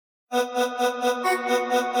I'm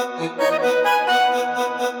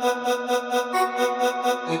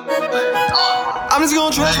just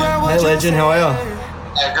gonna trust where I was. Hey Legend, how are you?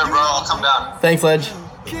 Hey, good bro, I'll come down. Thanks, Ledge.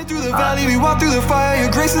 Came through the valley, we walked through the fire.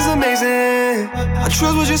 Your grace is amazing. I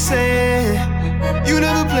trust what you're saying. You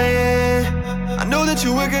never play it. I know that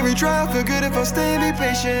you work every trial. Feel good if I stay and be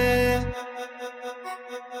patient.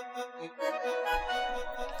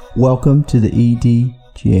 Welcome to the ED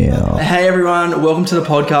Jail. Hey everyone, welcome to the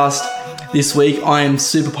podcast. This week I am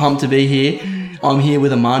super pumped to be here. I'm here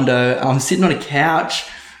with Armando. I'm sitting on a couch.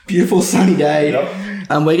 Beautiful sunny day. Yep.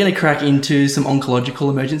 And we're going to crack into some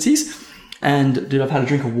oncological emergencies. And dude, I've had a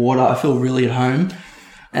drink of water. I feel really at home.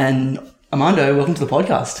 And Armando, welcome to the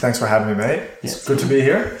podcast. Thanks for having me, mate. It's good to be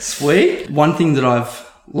here. Sweet. One thing that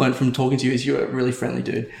I've learned from talking to you is you're a really friendly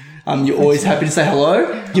dude. You're always happy to say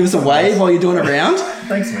hello. Give us a wave while you're doing a round.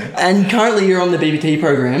 Thanks, mate. And currently you're on the BBT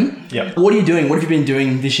program. Yep. What are you doing? What have you been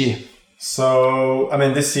doing this year? So,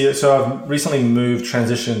 this year, I've recently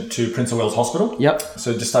transitioned to Prince of Wales Hospital. Yep.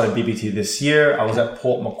 So just started BBT this year. I was at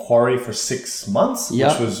Port Macquarie for 6 months,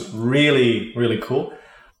 Yep. which was really, really cool.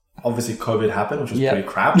 Obviously, COVID happened, which was Yep. pretty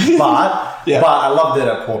crap, but Yep. but I loved it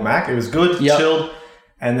at Port Mac. It was good, Yep. chilled.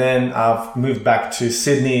 And then I've moved back to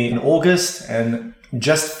Sydney in August and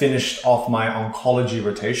just finished off my oncology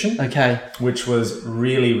rotation. Okay. Which was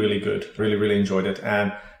really, really good. Really, really enjoyed it.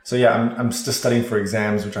 And so, yeah, I'm still studying for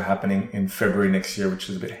exams, which are happening in February next year, which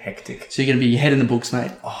is a bit hectic. So you're going to be head in the books,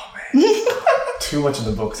 mate. Oh, man. Too much in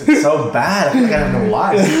the books. It's so bad. I feel like I have no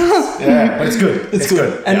life. Yeah, but it's good. It's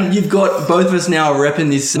good. And yeah. you've got both of us now repping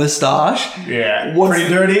this moustache. Yeah. What's- pretty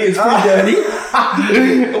dirty. It's pretty dirty.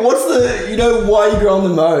 What's why are you growing the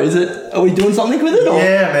mo? Are we doing something with it? Or?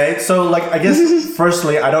 Yeah, mate. So, I guess,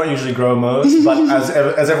 firstly, I don't usually grow mows, but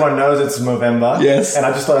as everyone knows, it's Movember. Yes. And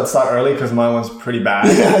I just thought I'd start early because my one's pretty bad.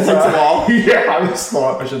 Yeah, it takes a while. Yeah, I just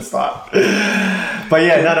thought I should start. But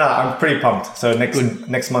yeah, no, I'm pretty pumped. So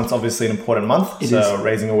next month's obviously an important month. It is. is.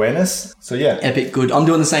 Raising awareness. So yeah. Epic, good. I'm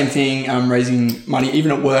doing the same thing. I'm raising money,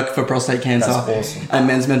 even at work, for prostate cancer. That's awesome. And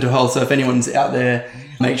men's mental health. So if anyone's out there,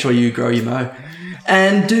 make sure you grow your mo.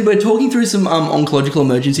 And dude, we're talking through some oncological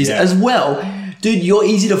emergencies as well. Dude, you're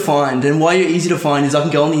easy to find. And why you're easy to find is I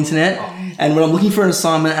can go on the internet and when I'm looking for an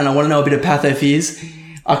assignment and I want to know a bit of pathophys,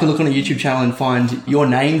 I can look on a YouTube channel and find your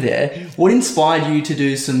name there. What inspired you to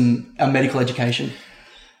do some medical education?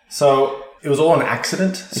 So it was all an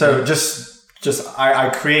accident. So I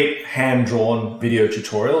create hand-drawn video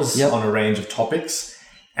tutorials on a range of topics.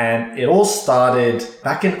 And it all started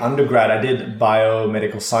back in undergrad. I did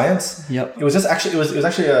biomedical science. Yep. It was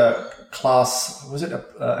actually a class. Was it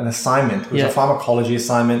an assignment? It was a pharmacology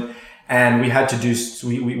assignment, and we had to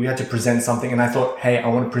we had to present something. And I thought, hey, I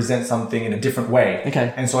want to present something in a different way.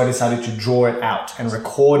 Okay. And so I decided to draw it out and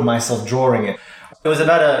record myself drawing it. It was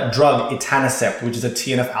about a drug, etanercept, which is a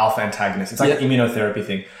TNF alpha antagonist. It's like an immunotherapy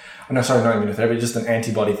thing. Oh, no, sorry, not immunotherapy, just an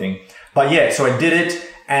antibody thing. But yeah, so I did it.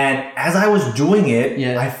 And as I was doing it,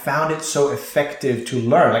 I found it so effective to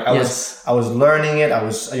learn. I was learning it. I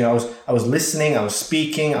was listening. I was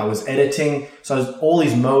speaking. I was editing. So I was all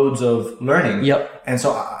these modes of learning. Yep. And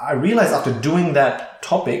so I realized after doing that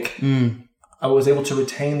topic, I was able to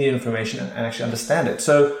retain the information and actually understand it.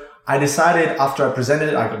 So I decided after I presented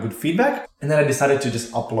it, I got good feedback, and then I decided to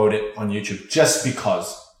just upload it on YouTube just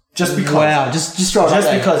because. Wow, just throw it out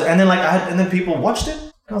there. Because, and then and then people watched it.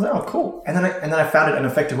 I was like, oh, cool. And then I found it an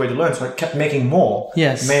effective way to learn. So I kept making more.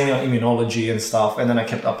 Yes. Mainly on immunology and stuff. And then I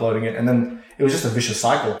kept uploading it. And then it was just a vicious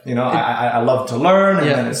cycle. I love to learn. And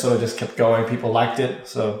then it sort of just kept going. People liked it.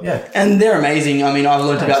 So, yeah. And they're amazing. I mean, I've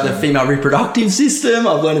learned about the female reproductive system.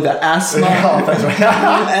 I've learned about asthma.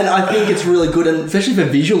 And I think it's really good. And especially for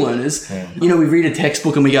visual learners, we read a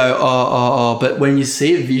textbook and we go, oh. But when you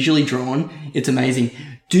see it visually drawn, it's amazing.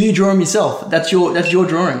 Do you draw them yourself? That's your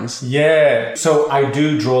drawings. Yeah. So I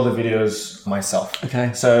do draw the videos myself.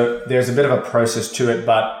 Okay. So there's a bit of a process to it,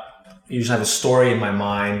 but I usually have a story in my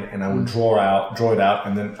mind and I would draw it out,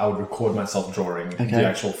 and then I would record myself drawing the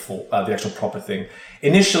actual proper thing.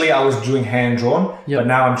 Initially, I was doing hand drawn, but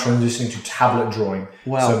now I'm transitioning to tablet drawing.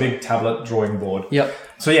 Wow. So a big tablet drawing board. Yep.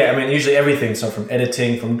 So yeah, usually everything. So from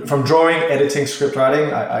editing, from drawing, editing, script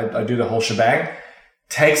writing, I do the whole shebang.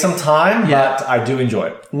 Takes some time, but I do enjoy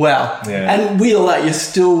it. Wow. Yeah. And with all that, you're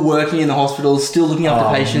still working in the hospital, still looking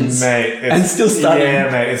after patients, mate, and still studying.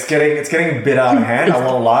 Yeah, mate, it's getting a bit out of hand. I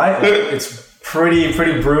won't lie. It's pretty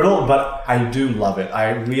brutal, but I do love it. I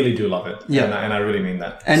really do love it. Yeah. And I really mean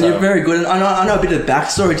that. And you're very good. And I know a bit of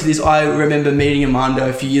backstory to this. I remember meeting Armando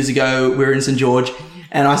a few years ago. We were in St. George,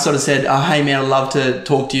 and I sort of said, hey man, I'd love to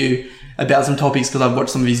talk to you about some topics because I've watched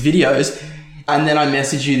some of his videos. And then I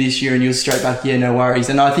messaged you this year and you were straight back, yeah, no worries.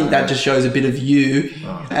 And I think that just shows a bit of you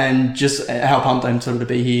and just how pumped I'm sort of to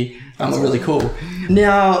be here. Really cool.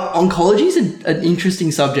 Now, oncology is an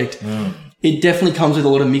interesting subject. It definitely comes with a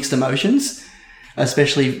lot of mixed emotions,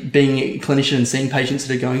 especially being a clinician and seeing patients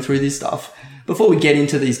that are going through this stuff. Before we get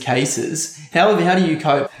into these cases, how do you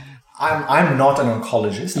cope? I'm not an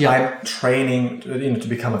oncologist. Yeah. I'm training to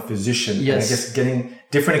become a physician. Yes. And I guess getting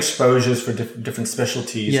different exposures for different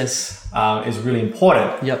specialties Yes. Is really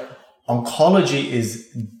important. Yep. Oncology is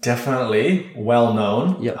definitely well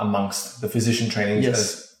known Yep. amongst the physician training Yes.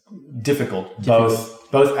 as difficult,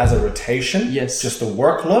 both as a rotation, Yes. just the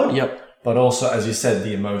workload, Yep. but also, as you said,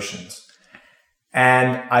 the emotions.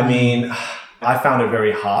 And I mean, I found it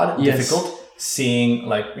very hard, Yes. difficult,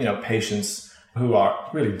 seeing patients who are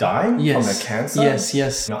really dying Yes. from their cancer.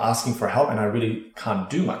 Yes. Asking for help, and I really can't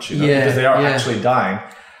do much, Yeah, because they are yeah. actually dying.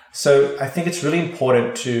 So I think it's really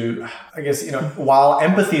important to, I guess, while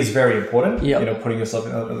empathy is very important, Yep. putting yourself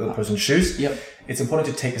in other person's shoes, Yep. it's important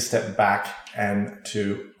to take a step back and to,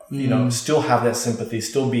 still have that sympathy,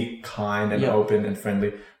 still be kind and Yep. open and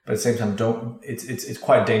friendly. But at the same time, it's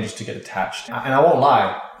quite dangerous to get attached. And I won't lie.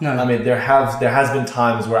 No. I mean, there has been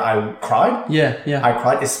times where I cried. Yeah. I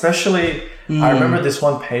cried, especially, I remember this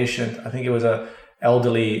one patient, I think it was a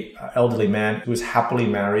elderly man who was happily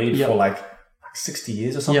married Yep. for like 60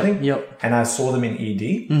 years or something. Yep. And I saw them in ED.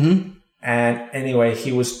 And anyway,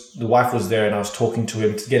 the wife was there and I was talking to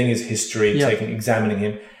him, getting his history, Yep. examining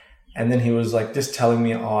him. And then he was like just telling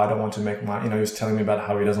me, I don't want to make he was telling me about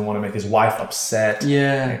how he doesn't want to make his wife upset.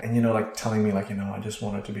 Yeah. And, telling me I just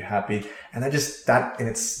wanted to be happy. And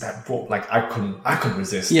that brought, I couldn't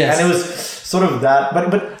resist. Yes. And it was sort of that,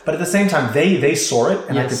 but at the same time, they saw it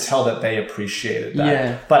and I Yes. could tell that they appreciated that.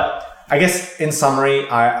 Yeah. But I guess in summary,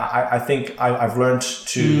 I think I've learned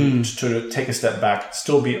to take a step back,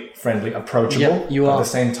 still be friendly, approachable, Yep, you but are. at the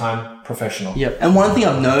same time professional. Yep. And one thing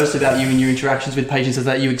I've noticed about you in your interactions with patients is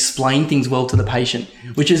that you explain things well to the patient,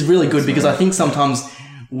 which is really good because I think sometimes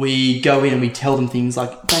we go in and we tell them things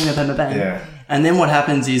like bang, bang, bang, bang. Yeah. And then what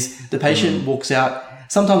happens is the patient walks out.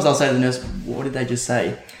 Sometimes I'll say to the nurse, what did they just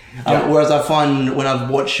say? Whereas I find when I've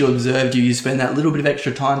watched you, observed you, you spend that little bit of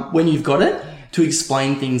extra time when you've got it to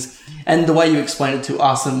explain things. And the way you explain it to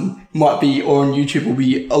us might be, or on YouTube will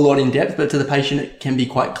be a lot in depth, but to the patient it can be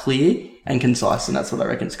quite clear and concise, and that's what I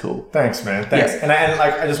reckon is cool. Thanks, man. Thanks. Yeah. And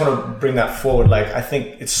I just want to bring that forward. I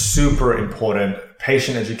think it's super important.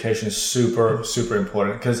 Patient education is super, super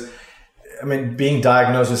important because, being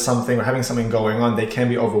diagnosed with something or having something going on, they can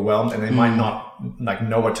be overwhelmed and they might not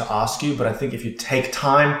know what to ask you. But I think if you take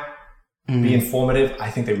time, be informative, I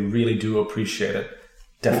think they really do appreciate it.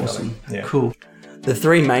 Definitely. Awesome. Yeah. Cool. The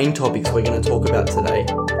three main topics we're going to talk about today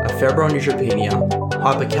are febrile neutropenia,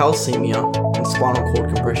 hypercalcemia, and spinal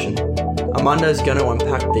cord compression. Armando is going to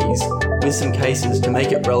unpack these with some cases to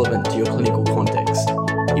make it relevant to your clinical context.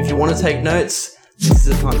 If you want to take notes, this is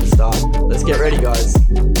the time to start. Let's get ready, guys.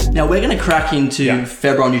 Now we're going to crack into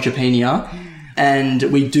febrile neutropenia, and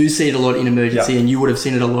we do see it a lot in emergency, and you would have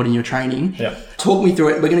seen it a lot in your training. Yeah. Talk me through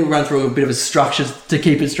it. We're going to run through a bit of a structure to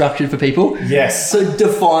keep it structured for people. Yes. So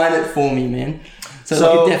define it for me, man.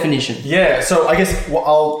 So like a definition. Yeah. So I guess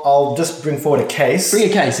I'll just bring forward a case. Bring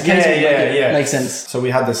a case. Yeah. Makes sense. So we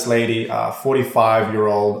had this lady,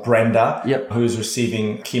 45-year-old Brenda, Yep. who's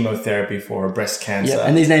receiving chemotherapy for breast cancer. Yeah.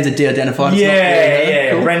 And these names are de-identified.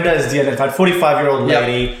 Yeah. Cool. Brenda is de-identified. 45-year-old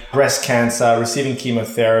lady, breast cancer, receiving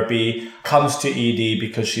chemotherapy, comes to ED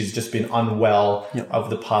because she's just been unwell over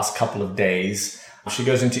the past couple of days. She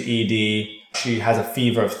goes into ED. She has a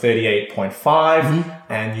fever of 38.5,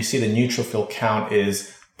 and you see the neutrophil count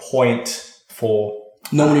is 0.4.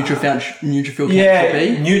 Normal neutrophil count should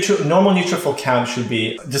be? Normal neutrophil count should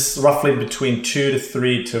be just roughly between 2 to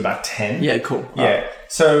 3 to about 10. Yeah, cool. Yeah.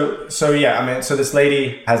 So this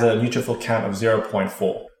lady has a neutrophil count of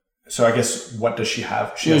 0.4. So I guess what does she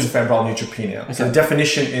have? She has febrile neutropenia. Okay. So the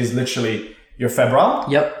definition is literally you're febrile.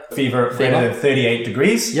 Yep. Fever greater than 38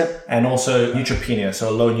 degrees. Yep. And also neutropenia, so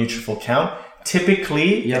a low neutrophil count.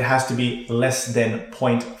 Typically, it has to be less than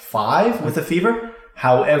 0.5 with a fever.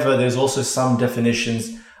 However, there's also some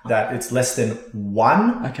definitions that it's less than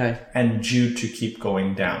 1 and due to keep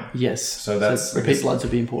going down. Yes. So that's repeat bloods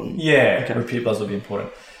would be important. Yeah, repeat bloods would be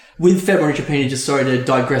important. With febrile neutropenia, just sorry to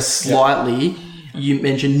digress slightly, you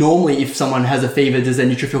mentioned normally if someone has a fever, does their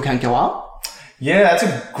neutrophil count go up? Yeah, that's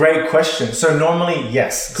a great question. So normally,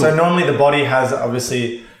 yes. Cool. So normally the body has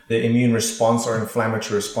obviously the immune response or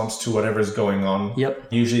inflammatory response to whatever is going on. Yep.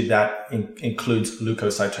 Usually that includes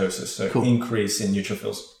leukocytosis, so increase in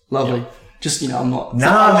neutrophils. Lovely. Yep. Just, I'm not...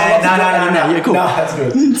 No, man. No. Yeah, cool. No, that's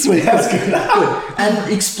good. Sweet. That's good. Good.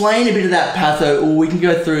 And explain a bit of that patho, or we can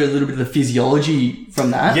go through a little bit of the physiology from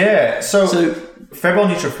that. Yeah. So febrile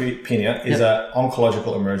neutropenia is Yep. an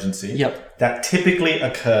oncological emergency Yep. that typically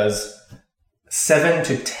occurs 7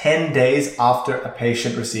 to 10 days after a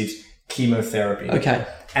patient receives chemotherapy. Okay.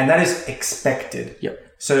 And that is expected. Yep.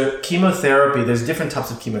 So chemotherapy, there's different types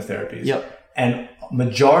of chemotherapies. Yep. And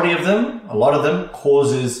majority of them, a lot of them,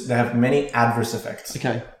 they have many adverse effects.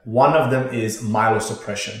 Okay. One of them is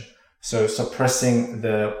myelosuppression. So suppressing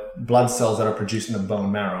the blood cells that are produced in the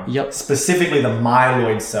bone marrow. Yep. Specifically the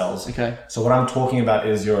myeloid cells. Okay. So what I'm talking about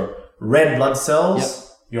is your red blood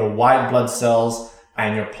cells, your white blood cells,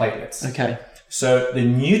 and your platelets. Okay. So the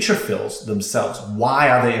neutrophils themselves, why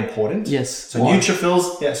are they important? Yes. So why?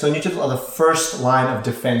 neutrophils are the first line of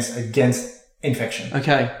defense against infection.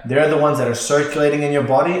 Okay. They're the ones that are circulating in your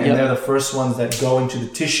body, and Yep. they're the first ones that go into the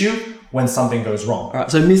tissue when something goes wrong. All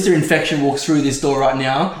right. So Mr. Infection walks through this door right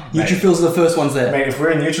now. Neutrophils are the first ones there. Mate, if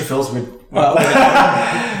we're in neutrophils, we'd... All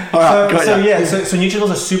right. So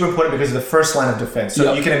neutrophils are super important because they're the first line of defense. So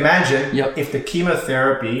Yep. you can imagine Yep. if the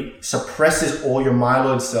chemotherapy suppresses all your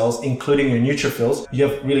myeloid cells, including your neutrophils, you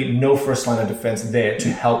have really no first line of defense there to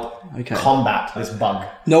help combat this bug.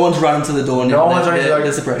 No one's running to the door now. No one's running to the door. They're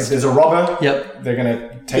If suppressed. there's a robber, Yep. they're going to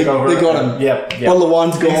take over. They got him. Yep. Bottle of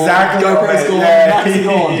wine's gone. Exactly. GoPro's gone. Yeah. Max is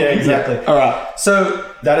gone. Yeah, exactly. All right. So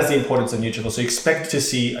that is the importance of neutrophils. So expect to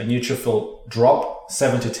see a neutrophil drop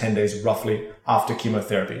 7 to 10 days roughly after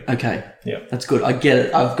chemotherapy. Okay. Yeah. That's good. I get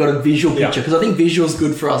it. I've got a visual Yeah. picture because I think visual is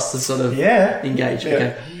good for us to sort of engage. Yeah.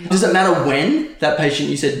 Okay. Does it matter when that patient,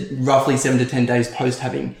 you said roughly 7 to 10 days post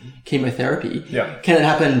having chemotherapy? Yeah. Can it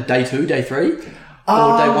happen day 2, day 3?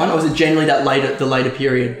 Or day 1? Or is it generally the later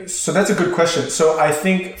period? So that's a good question. So I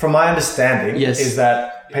think from my understanding Yes. is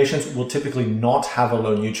that patients will typically not have a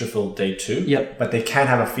low neutrophil day 2, Yep. but they can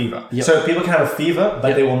have a fever. Yep. So people can have a fever, but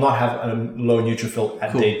Yep. they will not have a low neutrophil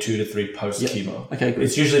at Cool. day 2 to 3 post chemo. Okay, good.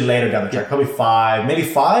 It's usually later down the track, probably 5, maybe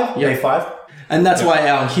 5, day 5. And that's why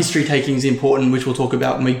our history taking is important, which we'll talk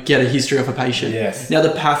about when we get a history of a patient. Yes. Now,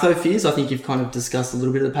 the pathophys, I think you've kind of discussed a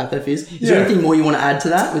little bit of the pathophys. Is there anything more you want to add to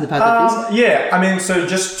that with the pathophys? Yeah, I mean, so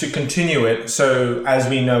just to continue it, so as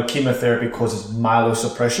we know, chemotherapy causes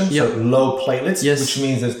myelosuppression, so Yep. low platelets, Yes. which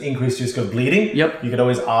means there's increased risk of bleeding. Yep. You could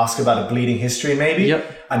always ask about a bleeding history, maybe. Yep.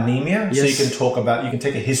 Anemia. Yes. So you can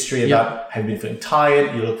take a history about have you been feeling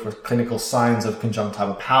tired, you look for clinical signs of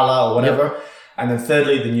conjunctival pallor or whatever. And then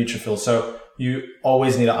thirdly, the neutrophils. So you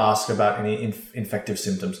always need to ask about any infective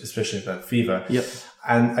symptoms, especially if that fever. Yep.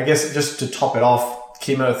 And I guess just to top it off,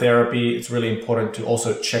 chemotherapy, it's really important to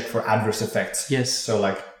also check for adverse effects. Yes. So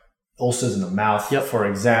like ulcers in the mouth, Yep. for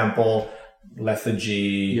example,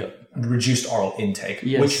 lethargy, Yep. reduced oral intake,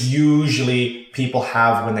 Yes. which usually people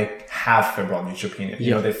have when they have febrile neutropenia. You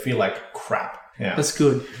Yep. know, they feel like crap. Yeah. That's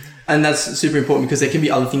good. And that's super important because there can be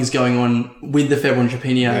other things going on with the febrile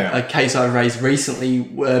neutropenia. Yeah. A case I raised recently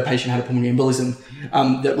where a patient had a pulmonary embolism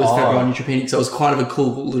that was febrile neutropenic. So it was kind of a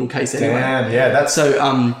cool little case anyway. Damn, yeah, that's So,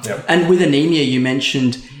 Yep. and with anemia, you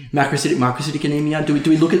mentioned microcytic anemia. Do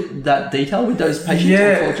we look at that detail with those patients?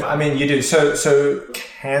 yeah. I mean, you do. So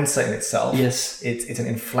cancer in itself, Yes. it's an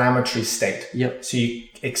inflammatory state. Yep. So you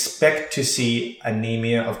expect to see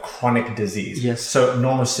anemia of chronic disease. Yes. So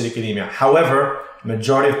normocytic anemia. However,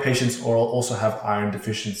 majority of patients also have iron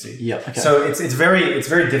deficiency. Yep, okay. So it's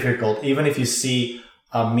very difficult. Even if you see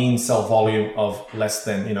a mean cell volume of less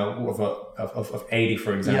than, of 80,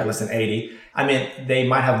 for example, Yep. less than 80. I mean, they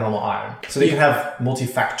might have normal iron. So they can have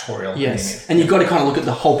multifactorial Yes. anemia. And you've got to kind of look at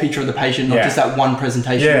the whole picture of the patient, not Yeah. just that one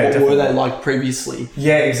presentation. Yeah, What were definitely. they like previously?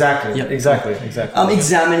 Yeah, exactly. Yep. Exactly.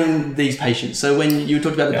 Examining these patients. So when you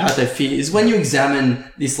talked about the pathophysiology, when you examine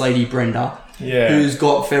this lady, Brenda, Yeah. who's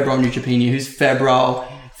got febrile neutropenia, who's febrile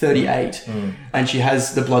 38, and she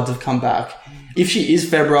has the bloods have come back. If she is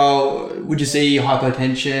febrile, would you see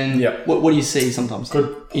hypotension? Yep. What do you see sometimes? Good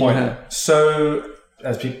in point. her? So,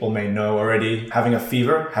 as people may know already, having a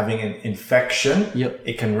fever, having an infection, Yep.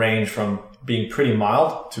 it can range from being pretty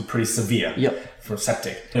mild to pretty severe. Yep. For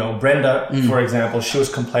septic. Brenda, for example, she was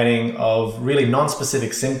complaining of really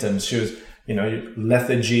non-specific symptoms. She was,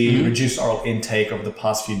 lethargy, reduced oral intake over the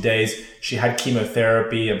past few days. She had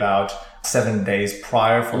chemotherapy about 7 days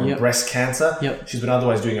prior for Yep. breast cancer. Yep. She's been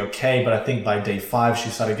otherwise doing okay, but I think by day 5 she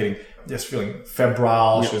started just feeling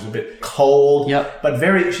febrile. She was a bit cold. Yep. But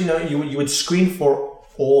very, you would screen for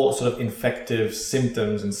all sort of infective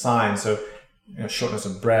symptoms and signs. So, shortness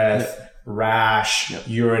of breath, rash,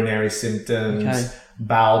 urinary symptoms, Okay.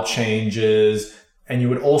 bowel changes, And you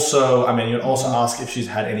would also ask if she's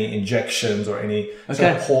had any injections or any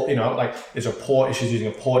sort of port, like is her port, if she's using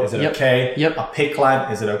a port, is it okay? Yep. A PICC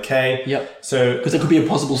line, is it okay? Yep. So, because it could be a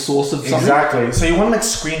possible source of something. Exactly. So you want to like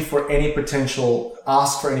screen for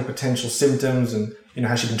ask for any potential symptoms and,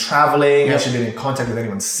 has she been traveling? Has she been in contact with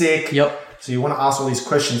anyone sick? Yep. So you want to ask all these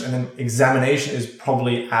questions, and then examination is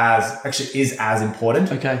probably as important.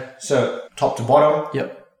 Okay. So top to bottom.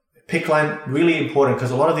 Yep. PICC line, really important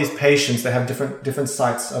because a lot of these patients, they have different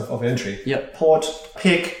sites of entry. Yep. Port,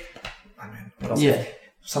 PICC. What else? Yeah.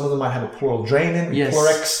 Some of them might have a pleural drain in, yes.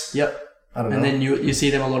 Pleurx. Yep. I don't know. And then you see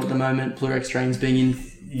them a lot at the moment, Pleurx drains being in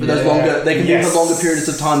for those longer, they can do for longer periods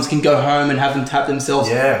of times, can go home and have them tap themselves.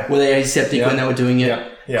 Yeah. Were they aseptic when they were doing it?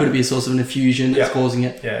 Yeah. Could it be a source of an effusion that's causing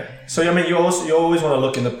it? Yeah. So, you always want to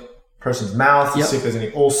look in the person's mouth, see if there's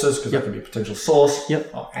any ulcers, because that could be a potential source.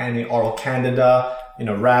 Yep. Or any oral candida,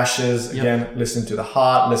 rashes. Again, listen to the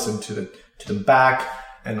heart, listen to the back,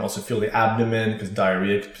 and also feel the abdomen, because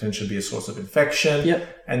diarrhea could potentially be a source of infection.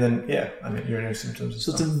 Yep. And then, urinary symptoms.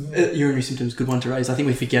 So urinary symptoms, good one to raise. I think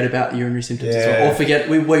we forget about the urinary symptoms as well. Or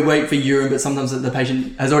we wait for urine, but sometimes the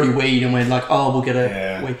patient has already weed and we're like, we'll get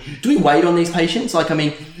a wee. Do we wait on these patients? Like,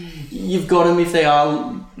 you've got them if they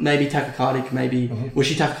are maybe tachycardic, maybe. Mm-hmm. Was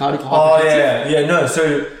she tachycardic or hypertensive? Yeah, no.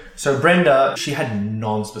 So Brenda, she had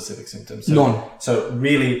non-specific symptoms. So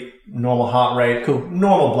really normal heart rate,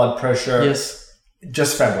 normal blood pressure. Yes.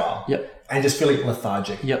 Just febrile. Yep. And just feeling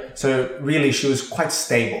lethargic. Yep. So really, she was quite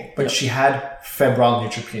stable, but she had febrile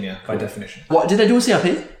neutropenia by definition. What did they do a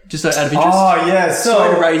CRP? Just out of interest. Oh yeah. So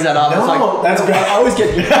sorry to raise that up. No, that's great. I always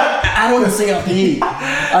get add-on CRP.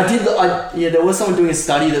 There was someone doing a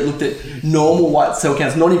study that looked at normal white cell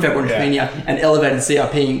counts, not in febrile neutropenia, and elevated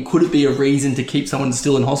CRP. And could it be a reason to keep someone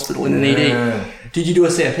still in hospital in an ED? Did you do a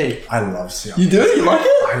CRP? I love CRP. You do? You like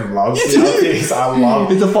it? I love CRPs. I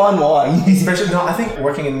love it. It's a fine wine. Especially, I think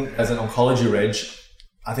working as an oncology reg,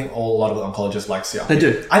 I think a lot of the oncologists like CRP. They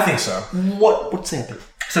do? I think so. What's CRP?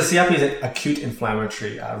 So CRP is an acute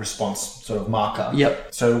inflammatory response sort of marker.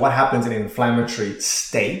 Yep. So what happens in an inflammatory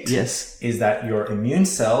state is that your immune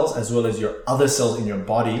cells, as well as your other cells in your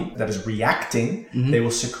body that is reacting, they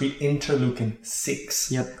will secrete interleukin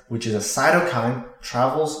 6, which is a cytokine,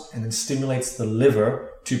 travels and then stimulates the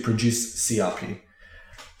liver to produce CRP.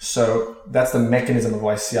 So that's the mechanism of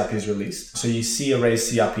why CRP is released. So you see a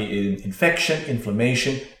raised CRP in infection,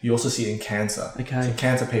 inflammation. You also see it in cancer. Okay. So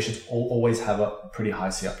cancer patients always have a pretty high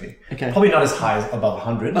CRP. Okay. Probably not as high as above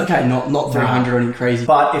 100. Okay, not 300 or anything crazy.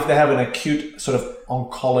 But if they have an acute sort of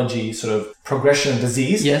oncology sort of progression of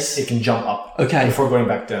disease, it can jump up before going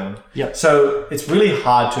back down. Yep. So it's really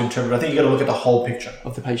hard to interpret. I think you got to look at the whole picture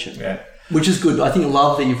of the patient. Yeah. Which is good. I think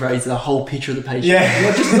love that you've raised the whole picture of the patient.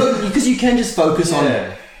 Yeah. Because you can just focus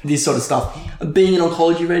on this sort of stuff. Being an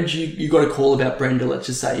oncology reg, you got a call about Brenda, let's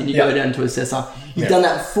just say, and you go down to assess her. You've done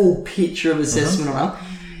that full picture of assessment around.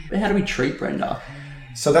 But how do we treat Brenda?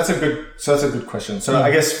 So that's a good question. So I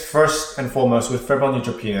guess first and foremost with febrile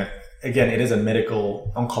neutropenia, again, it is a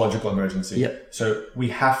medical oncological emergency. Yep. So we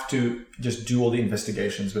have to just do all the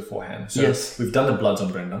investigations beforehand. So we've done the bloods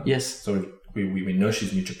on Brenda. Yes. So we know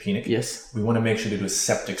she's neutropenic. Yes. We want to make sure to do a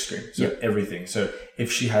septic screen. So everything. So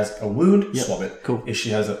if she has a wound, swab it. Cool. If she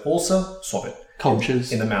has an ulcer, swab it.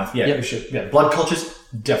 Cultures. In the mouth. Yeah. Blood cultures,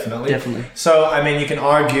 definitely. So, you can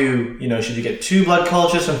argue, should you get 2 blood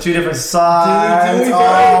cultures from 2 different sides?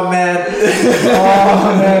 Oh, man.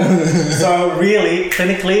 So really,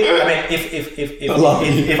 clinically, if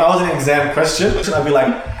I was an exam question, I'd be like,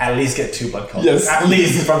 at least get 2 blood cultures. Yes. At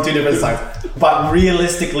least from 2 different sides. But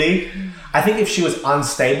realistically, I think if she was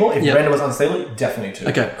unstable, if Brenda was unstable, definitely 2.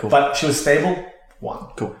 Okay, cool. But she was stable, 1.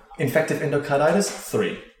 Cool. Infective endocarditis,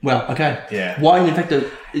 3. Wow, okay. Yeah. Why an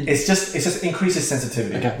infective? It just increases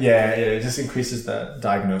sensitivity. Okay. Yeah, it just increases the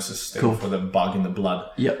diagnosis for the bug in the blood.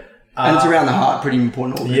 Yep. And it's around the heart, pretty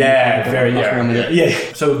important organ.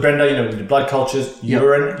 Yeah. So Brenda, with the blood cultures,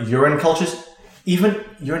 urine cultures, even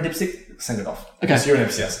urine dipstick, send it off. Okay. It's urine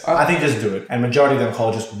MCS. I think just do it. And majority of the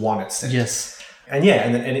oncologists want it sent. Yes. And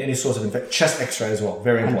and then any source of infection, chest X-ray as well,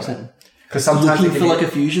 very important. 100%. Because sometimes looking for like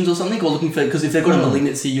effusions or something, or looking for, because if they've got a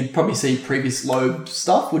malignancy, you'd probably see previous lobe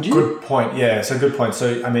stuff, would you? Good point. Yeah, so good point.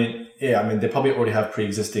 So they probably already have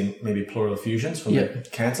pre-existing maybe pleural effusions from the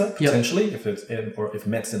cancer potentially, if it's if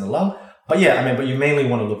Mets in the lung. But but you mainly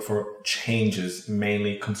want to look for changes,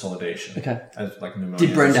 mainly consolidation. Okay. As like pneumonia.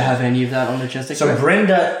 Did Brenda have any of that on the chest X-ray? So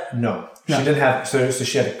Brenda, no. She didn't have. So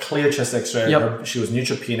she had a clear chest X-ray. She was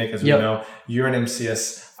neutropenic, as we know. Urine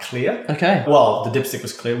MCS. Clear. Okay. Well, the dipstick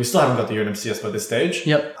was clear. We still haven't got the urine MCS by this stage.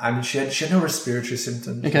 Yep. She had no respiratory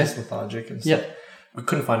symptoms. Okay. She was lethargic and stuff. Yep. We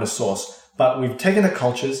couldn't find a source, but we've taken the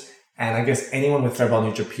cultures And I guess anyone with febrile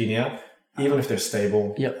neutropenia, even if they're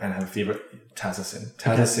stable Yep. and have a fever, Tazocin.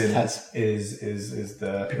 Tazocin Taz. is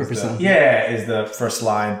the Pipropisin. is the first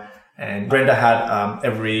line. And Brenda had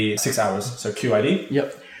every 6 hours, so QID. Yep.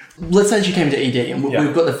 Let's say she came to ED and Yeah.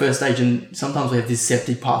 we've got the first stage, and sometimes we have this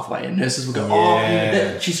septic pathway, and nurses will go,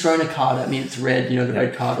 she's thrown a card at me, it's red, the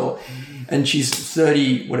red card, and she's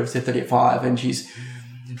 30, whatever, 35, and she's,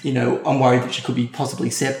 I'm worried that she could be possibly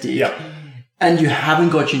septic. Yeah. And you haven't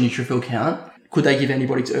got your neutrophil count. Could they give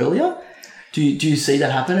antibiotics earlier? Do you see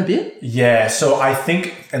that happen a bit? Yeah, so I think,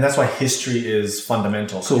 and that's why history is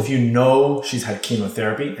fundamental. So if you know she's had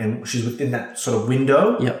chemotherapy and she's within that sort of window,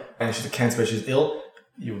 Yep. and she's a cancer patient, she's ill,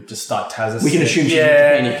 you would just start Tazocin. We can assume she's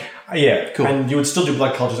neutropenic. Yeah, Cool. And you would still do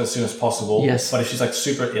blood cultures as soon as possible. Yes. But if she's like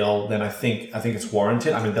super ill, then I think it's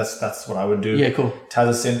warranted. I mean, that's what I would do. Yeah, cool.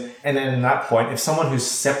 Tazocin. And then at that point, if someone who's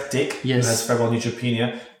septic Yes. who has febrile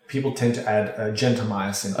neutropenia, people tend to add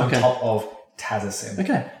gentamicin on Okay. top of Tazocin.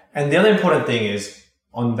 Okay. And the other important thing is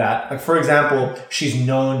on that, like for example, she's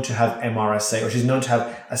known to have MRSA or she's known to have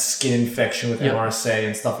a skin infection with Yep. MRSA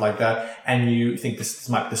and stuff like that, and you think this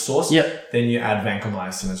might be the source, Yep. then you add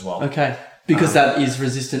vancomycin as well. Okay. Because that is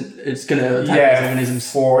resistant. It's going to attack these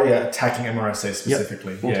organisms. for attacking MRSA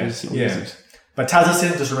specifically. Yep. Yeah, Resistant yeah. organisms. But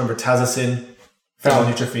Tazocin, just remember Tazocin, febrile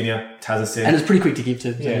neutropenia, Tazocin. And it's pretty quick to give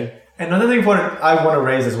too. Yeah. And another thing important I want to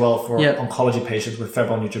raise as well for Yep. oncology patients with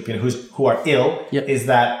febrile neutropenia who are ill Yep. is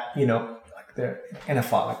that, like they're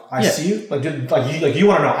NFR, like ICU, like you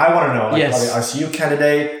want to know, I want to know, like Yes. are they ICU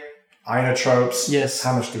candidate, inotropes, Yes.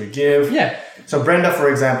 how much do we give? Yeah. So Brenda, for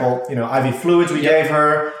example, IV fluids we gave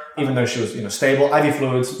her, even though she was, stable, IV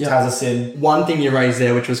fluids, Yep. Tazocin. One thing you raised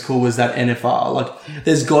there, which was cool, was that NFR. Like,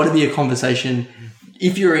 there's got to be a conversation.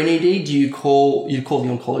 If you're in ED, do you call the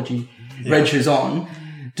oncology reg who's on?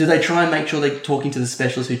 Do they try and make sure they're talking to the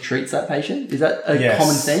specialist who treats that patient? Is that a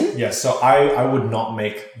common thing? Yes. So I would not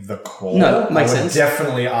make the call. No, makes I would sense.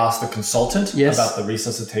 definitely ask the consultant Yes. about the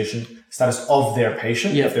resuscitation status of their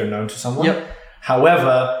patient Yep. if they're known to someone. Yep.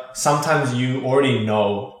 However, sometimes you already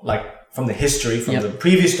know, like from the history, from Yep. the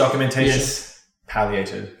previous documentation, Yes.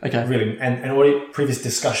 palliated. Okay. Really, and already previous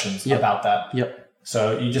discussions Yep. about that. Yep.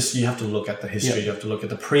 So you have to look at the history. Yep. You have to look at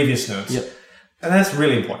the previous notes. Yep. And that's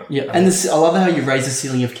really important. Yeah, and I love how you raise the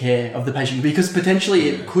ceiling of care of the patient, because potentially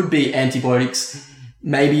it could be antibiotics,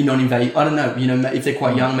 maybe non-invasive. I don't know. If they're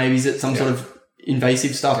quite young, maybe it's some sort of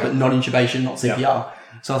invasive stuff, but not intubation, not CPR.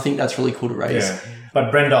 So I think that's really cool to raise. Yeah. But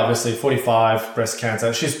Brenda, obviously, 45, breast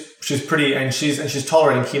cancer. She's pretty, and she's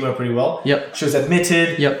tolerating chemo pretty well. Yep. She was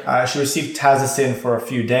admitted. Yep. She received Tazocin for a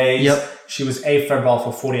few days. Yep. She was afebrile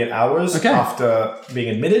for 48 hours Okay. after being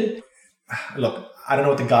admitted. Look, I don't know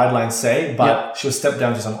what the guidelines say, but Yep. she was stepped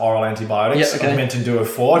down to some oral antibiotics. Yep, okay. Augmentin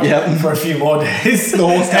Duofort Yep. for a few more days.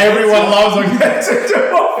 Everyone loves Augmentin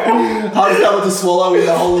Duofort. Hardest tablet to swallow in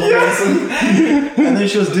the whole of medicine. And then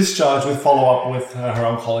she was discharged with follow-up with her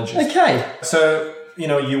oncologist. Okay. So,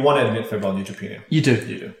 you want to admit febrile neutropenia. You do.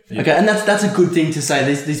 You do. Okay, and that's a good thing to say.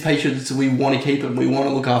 These patients, we want to keep them, we want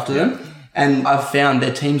to look after them. And I've found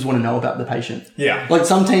their teams want to know about the patient. Yeah. Like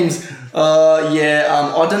some teams,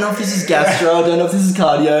 I don't know if this is gastro, I don't know if this is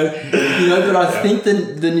cardio, but I think the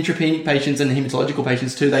neutropenic patients and the hematological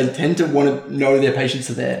patients too, they tend to want to know their patients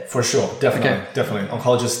are there. For sure. Definitely. Okay. Definitely.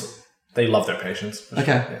 Oncologists, they love their patients. For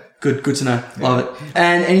Okay, sure. Yeah. good to know. Love it.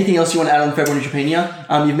 And anything else you want to add on febrile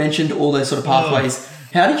neutropenia? You've mentioned all those sort of pathways.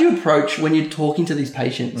 How did you approach when you're talking to these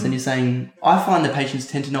patients and you're saying, I find the patients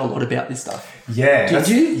tend to know a lot about this stuff? Yeah. Did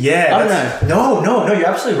you? Yeah. I don't know. No, you're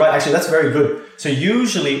absolutely right. Actually, that's very good. So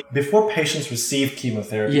usually before patients receive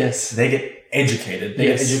chemotherapy, Yes. they get educated. They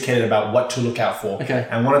Yes. get educated about what to look out for. Okay.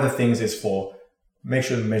 And one of the things is make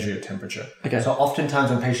sure to measure your temperature. Okay. So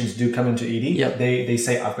oftentimes when patients do come into ED, Yep. they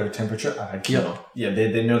say, I've got a temperature, I've had chemo. Yep. Yeah,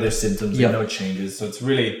 they know their symptoms, Yep. they know changes. So it's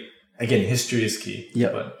really, again, history is key.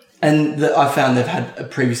 Yep. But And I found they've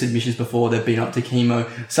had previous admissions before. They've been up to chemo.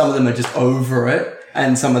 Some of them are just over it.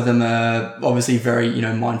 And some of them are obviously very,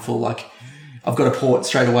 mindful. Like, I've got a port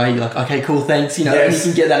straight away. You're like, okay, cool, thanks. And you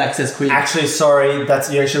can get that access quick. actually, sorry, you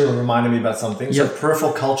actually reminded me about something. So Yep.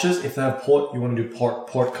 peripheral cultures, if they have port, you want to do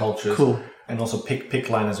port cultures. Cool. And also PICC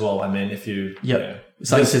line as well. I mean, if you... Yep. Yeah.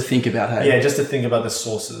 Something Just- to think about, hey? Yeah, just to think about the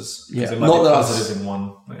sources. Yeah. Because it might Not be that positives in one.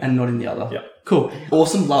 And not in the other. Yep. Cool.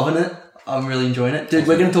 Awesome. Loving it. I'm really enjoying it. Dude,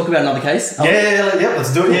 we're going to talk about another case. Yeah,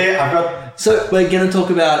 let's do it. Yeah, I've got... So we're going to talk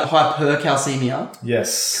about hypercalcemia.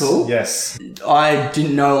 Yes. Cool. Yes. I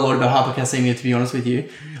didn't know a lot about hypercalcemia, to be honest with you,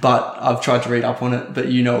 but I've tried to read up on it, but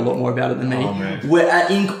you know a lot more about it than me. Oh, man. We're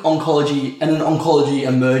in oncology, and an oncology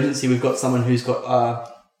emergency, we've got someone who's got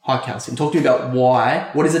high calcium. Talk to me about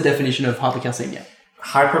what is the definition of hypercalcemia?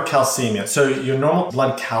 hypercalcemia. So your normal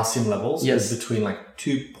blood calcium levels Yes. is between like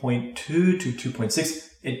 2.2 to 2.6.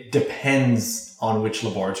 It depends on which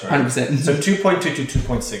laboratory. 100%. So 2.2 to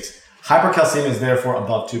 2.6. Hypercalcemia is therefore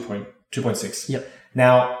above 2.6. Yep.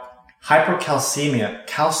 Now, hypercalcemia,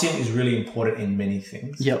 calcium is really important in many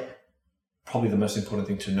things. Yep. Probably the most important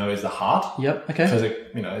thing to know is the heart. Yep. Okay. Because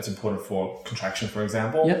it's important for contraction, for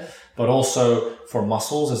example. Yep. But also for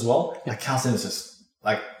muscles as well. Like calcium is just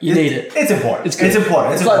like You need it. It's important. It's good. It's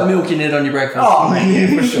important. It's like milk you need on your breakfast. Oh man,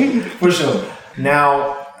 yeah, for sure, for sure.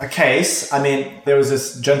 Now, a case. I mean, there was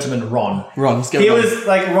this gentleman, Ron. Ron, let's go.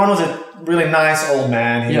 Ron was a really nice old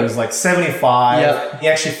man. He Yep. was like 75. Yep. He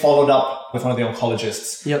actually followed up with one of the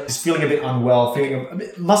oncologists. Yep. He's feeling a bit unwell, feeling a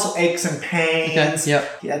bit muscle aches and pains. Okay.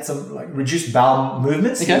 Yep. He had some like reduced bowel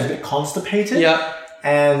movements. Okay. He was a bit constipated. Yeah.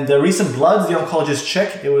 And the recent bloods, the oncologist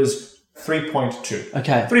checked, it was 3.2.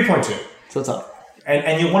 Okay. 3.2. So what's up?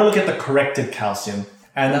 And you want to look at the corrected calcium.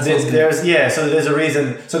 And That's what's so there's a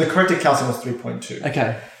reason. So the corrected calcium was 3.2.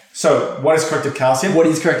 Okay. So what is corrected calcium? What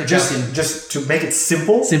is corrected calcium? Just to make it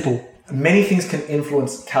simple. Simple. Many things can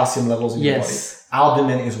influence calcium levels in your body. Yes.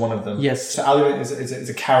 Albumin is one of them. Yes. So albumin is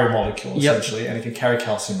a carrier molecule Yep. essentially, and it can carry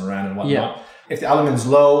calcium around and whatnot. Yeah. If the albumin is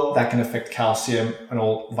low, that can affect calcium and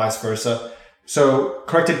all vice versa. So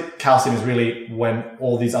corrected calcium is really when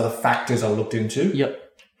all these other factors are looked into. Yep.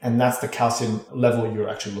 And that's the calcium level you're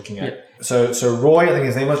actually looking at. Yep. So Roy, I think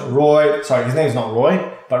his name was Roy. Sorry, his name is not Roy,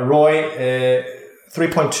 but Roy,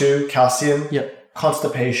 3.2 calcium, Yep.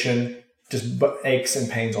 constipation, just aches and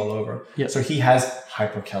pains all over. Yep. So he has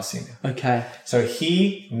hypercalcemia. Okay. So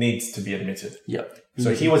he needs to be admitted. Yep.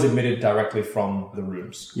 So he was admitted directly from the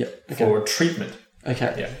rooms Yep. Okay. for treatment.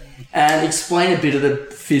 Okay. Yeah. And explain a bit of the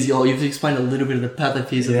physiology. You've explained a little bit of the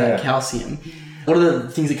pathophys of that Yeah. calcium. What are the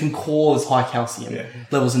things that can cause high calcium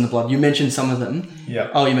levels in the blood? You mentioned some of them. Yeah.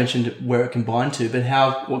 Oh, you mentioned where it can bind to, but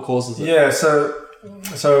what causes it? Yeah, so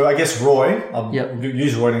I guess Roy, I'll Yep.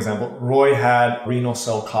 use Roy as an example. Roy had renal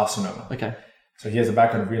cell carcinoma. Okay. So he has a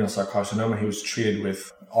background of renal cell carcinoma. He was treated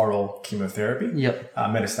with oral chemotherapy. Yep.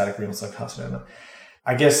 Metastatic renal cell carcinoma.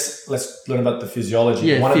 I guess let's learn about the physiology.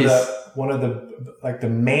 Yeah, one of the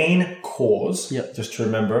main cause, Yep. just to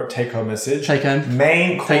remember, take home message. Take home.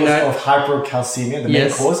 Main cause Take note. of hypercalcemia, the main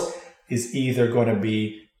Yes. cause is either going to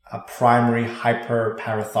be a primary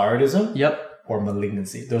hyperparathyroidism Yep. or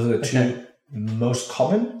malignancy. Those are the two most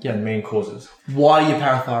common and main causes. Why are you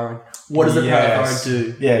parathyroid? What does the parathyroid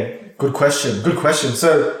do? Yeah, good question. Good question.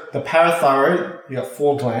 So the parathyroid, you got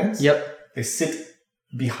 4 glands. Yep. They sit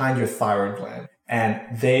behind your thyroid gland, and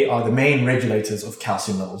they are the main regulators of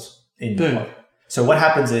calcium levels in your Boom. body. So what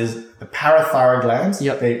happens is the parathyroid glands,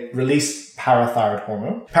 Yep. they release parathyroid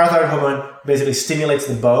hormone. Parathyroid hormone basically stimulates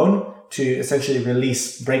the bone to essentially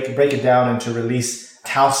break it down and to release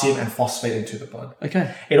calcium and phosphate into the blood. Okay.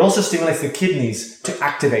 It also stimulates the kidneys to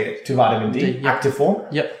activate it to vitamin D, Yep. active form.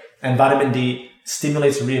 Yep. And vitamin D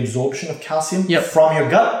stimulates reabsorption of calcium Yep. from your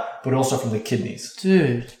gut, but also from the kidneys.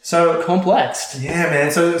 Dude. So Complex. yeah,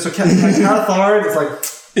 man. So like parathyroid is like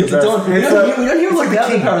It's a don. We don't hear like that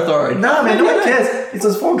with parathyroid. No, man, no one cares. It's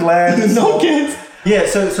those 4 glands. No one cares. Yeah,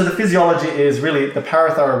 so the physiology is really the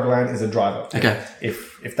parathyroid gland is a driver. Okay.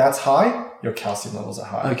 If that's high, your calcium levels are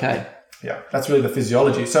high. Okay. Yeah, that's really the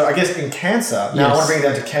physiology. So I guess in cancer, now I Yes. want to bring it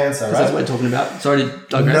down to cancer, right? That's what we're talking about. Sorry to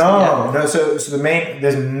digress. No. So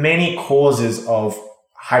there's many causes of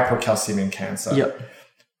hypercalcemia in cancer. Yep.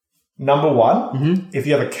 Number 1, if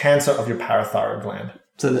you have a cancer of your parathyroid gland.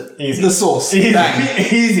 So the Easy. the source. Easy. Bang.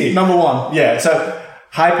 Easy. Number 1. Yeah, so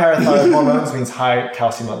high parathyroid hormones means high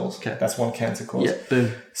calcium levels. Okay. That's one cancer cause. Yeah.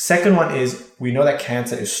 Boom. Second one is we know that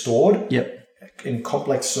cancer is stored Yep. in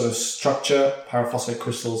complex sort of structure, pyrophosphate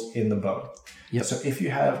crystals in the bone. Yep. So if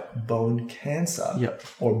you have bone cancer Yep.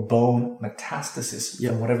 or bone metastasis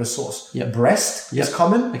Yep. from whatever source, Yep. breast Yep. is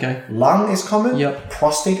common, Okay. lung is common, Yep.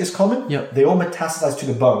 prostate is common, Yep. they all metastasize to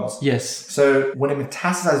the bones. Yes. So when it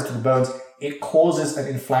metastasizes to the bones, it causes an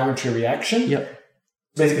inflammatory reaction, Yep.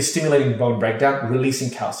 basically stimulating bone breakdown, releasing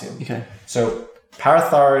calcium. Okay. So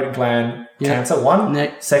parathyroid gland Yep. cancer, 1.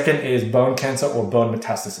 Next. Second is bone cancer or bone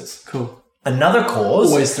metastasis. Cool. Another cause.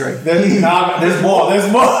 Always 3. There's more. There's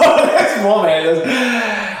more,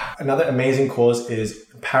 man. Another amazing cause is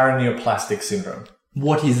paraneoplastic syndrome.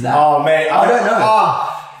 What is that? Oh, man. I don't know.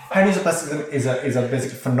 Paraneoplastic syndrome is a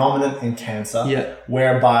basic phenomenon in cancer. Yeah.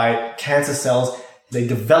 Whereby cancer cells, they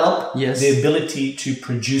develop Yes. the ability to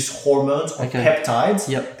produce hormones or Okay. peptides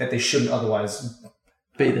Yep. that they shouldn't otherwise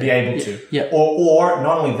Be be able to. Yeah. Or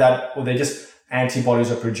not only that, or they just antibodies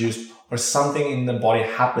are produced or something in the body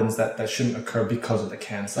happens that shouldn't occur because of the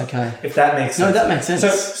cancer. Okay. If that makes sense. No, that makes sense.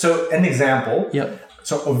 So an example. Yep.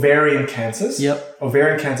 So ovarian cancers. Yep.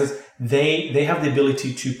 Ovarian cancers, they have the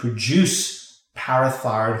ability to produce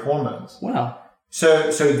parathyroid hormones. Wow.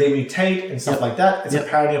 So they mutate and stuff Yep. like that. It's Yep. a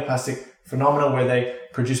paraneoplastic phenomenon where they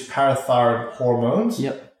produce parathyroid hormones.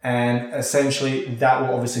 Yep. And essentially that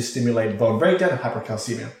will obviously stimulate bone breakdown and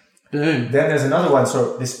hypercalcemia. Boom. Then there's another one.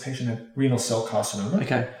 So this patient had renal cell carcinoma.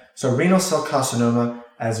 Okay. So renal cell carcinoma,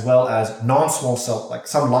 as well as non-small cell, like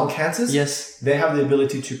some lung cancers, Yes. they have the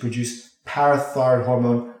ability to produce parathyroid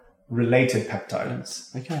hormone related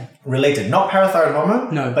peptides. Okay. Related, not parathyroid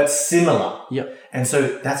hormone, No. but similar. Yep. And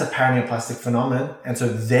so that's a paraneoplastic phenomenon. And so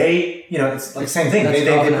they, it's like the same thing. That's They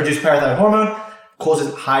dominant. produce parathyroid hormone,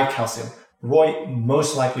 causes high calcium. Roy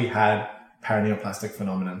most likely had paraneoplastic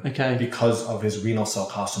phenomenon Okay. because of his renal cell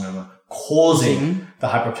carcinoma causing the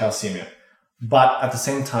hypercalcemia. But at the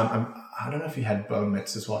same time, I don't know if he had bone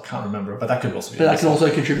mets as well. I can't remember, but that could also be. But that can also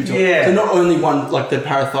contribute to it. Yeah. So not only one, like the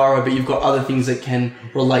parathyroid, but you've got other things that can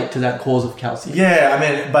relate to that cause of calcium. Yeah, I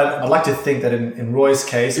mean, but I'd like to think that in Roy's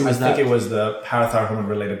case, I was think that. it was the parathyroid hormone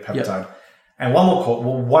related peptide. And one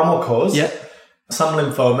more cause. Yep. Some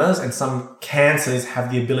lymphomas and some cancers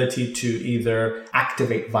have the ability to either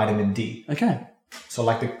activate vitamin D. Okay. So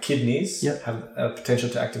like the kidneys Yep. have a potential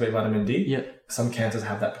to activate vitamin D. Yep. Some cancers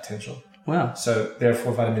have that potential. Wow. So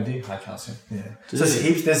therefore vitamin D, high calcium. Yeah. So Dude. there's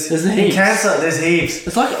heaps. There's in heaps. cancer, there's heaps.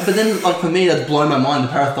 It's like, but then like for me, that's blown my mind. The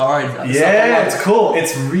parathyroid. stuff. I'm Yeah, like, it's cool.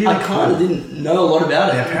 It's really I kind of cool. didn't know a lot about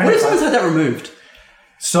it. Yeah, What if someone's had that removed?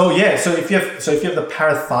 So if you have the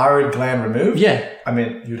parathyroid gland removed, Yeah. I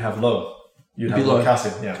mean you'd have low. You'd be have low low.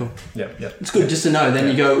 calcium. Yeah. Cool. Yeah. It's good just to know. Then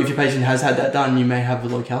you go, if your patient has had that done, you may have the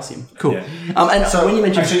low calcium. Cool. Yeah. And So when you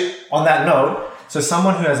mentioned, actually, on that note, so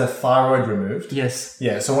someone who has a thyroid removed, yes,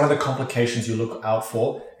 yeah. So one of the complications you look out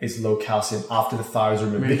for is low calcium after the thyroid is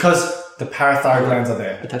removed because the parathyroid glands are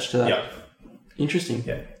there. attached to that. Yeah, Interesting.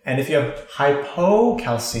 yeah. And if you have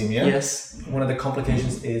hypocalcemia, Yes. one of the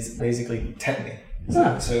complications is basically tetany.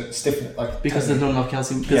 Ah. So stiffness, like Because tetany. there's not enough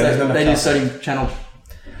calcium. Because Yeah, there's not enough they do calcium. sodium channel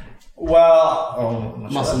Well, I'm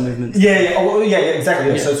not sure muscle about that. movements. Yeah. Oh, yeah, exactly.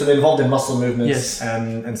 Yeah. Yeah. So they're involved in muscle movements Yes.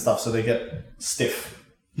 and stuff. So they get stiff.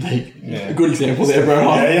 Yeah. A good example there, bro.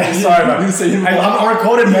 Yeah. Sorry, man. You see him- I'm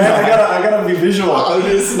recorded, man. I gotta be visual.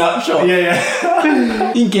 a snapshot.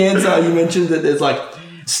 Yeah. In cancer, you mentioned that there's like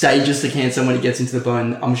stages to cancer when it gets into the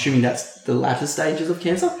bone. I'm assuming that's the latter stages of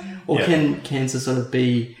cancer, or Yeah. can cancer sort of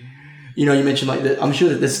be? You mentioned like that. I'm sure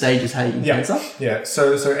that there's stages. Hey, in cancer. Yeah.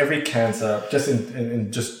 So every cancer, just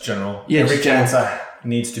in just general, Yeah, every just general. cancer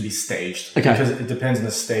needs to be staged. Okay. Because it depends on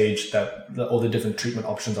the stage that all the different treatment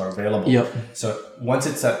options are available. Yep. So once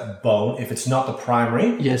it's at bone, if it's not the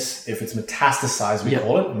primary, Yes. if it's metastasized, we Yep.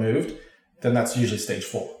 call it, moved, then that's usually stage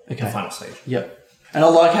 4, Okay. the final stage. Yep. And I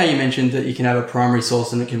like how you mentioned that you can have a primary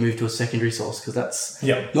source and it can move to a secondary source because that's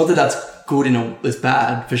Yep. not that that's good it's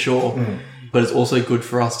bad for sure, but it's also good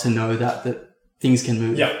for us to know that things can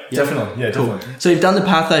move. Yeah, definitely. Yeah, Cool. definitely. So you've done the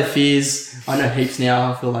pathophysios. I know heaps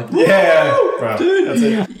now. I feel like Yeah, bro. dude. That's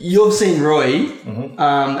it. You've seen Roy,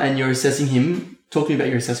 and you're assessing him. Talk to me about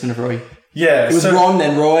your assessment of Roy. Yeah. It was Ron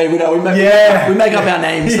then Roy. We make up our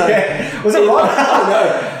names. So Yeah. Was it Roy?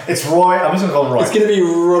 No. It's Roy. I'm just gonna call him Roy. it's going to be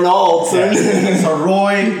Ronald soon. So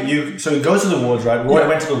Roy, so he goes to the wards, right? Roy Yep.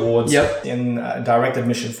 went to the wards Yep. in direct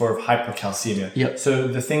admission for hypercalcemia. Yep. So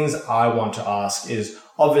the things I want to ask is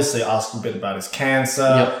obviously ask a bit about his cancer,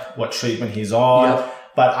 Yep. what treatment he's on. Yep.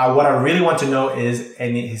 But what I really want to know is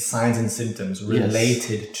his signs and symptoms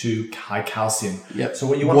related to high calcium. Yep. So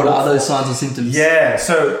what you want What to are look those for- signs and symptoms? Yeah,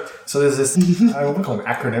 so there's this, I won't call it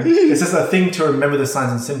an acronym. It's just a thing to remember the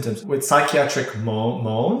signs and symptoms. With psychiatric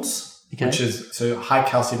moans, Okay. which is, so high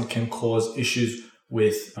calcium can cause issues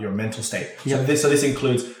with your mental state. Yep. So this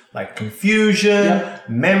includes like confusion, Yep.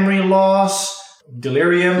 memory loss,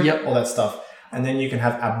 delirium, Yep. all that stuff. And then you can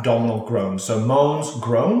have abdominal groans. So moans,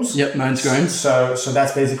 groans. Yep. Moans, groans. So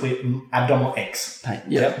that's basically abdominal aches. Pain.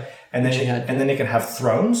 Yep. And then Which you had. and then you can have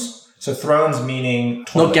thrones. So thrones meaning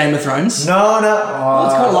toilet. Not Game of Thrones. No. Well,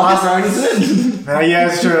 it's kind of like a throne, isn't it? Yeah,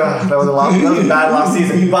 it's true. That was a bad last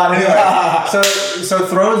season. But anyway, so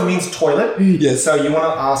thrones means toilet. Yes. So you want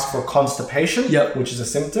to ask for constipation, Yep. which is a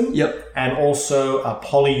symptom. Yep. And also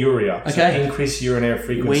polyuria. Okay. So increased urinary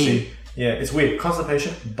frequency. Weird. Yeah, it's weird.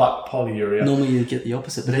 Constipation, but polyuria. Normally you get the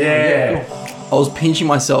opposite, but Yeah. anyway, cool. I was pinching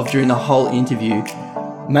myself during the whole interview,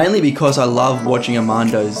 mainly because I love watching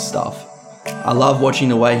Armando's stuff. I love watching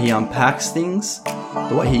the way he unpacks things,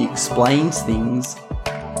 the way he explains things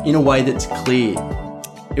in a way that's clear.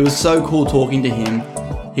 It was so cool talking to him.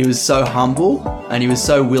 He was so humble and he was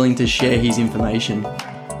so willing to share his information.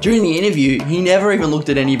 During the interview, he never even looked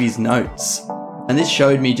at any of his notes. And this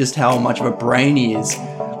showed me just how much of a brain he is.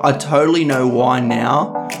 I totally know why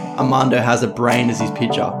now Armando has a brain as his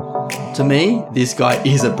picture. To me, this guy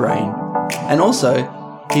is a brain. And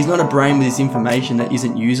also, he's not a brain with this information that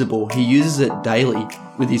isn't usable. He uses it daily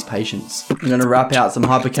with his patients. I'm going to wrap out some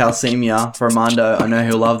hypercalcemia for Armando. I know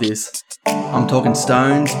he'll love this. I'm talking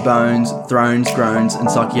stones, bones, thrones, groans, and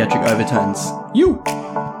psychiatric overtones. You!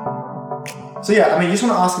 So yeah, I mean, you just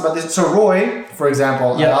want to ask about this. So Roy, for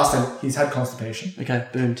example, Yeah. I asked him, he's had constipation. Okay,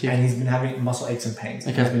 boom, tip. And he's been having muscle aches and pains.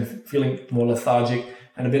 Okay. He's been feeling more lethargic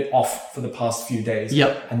and a bit off for the past few days.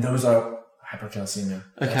 Yep. And those are hypercalcemia.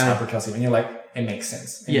 Okay. That's hypercalcemia. And you're like, it makes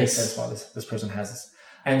sense. It Yes. makes sense why this person has this.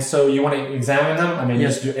 And so you want to examine them. I mean, Yep.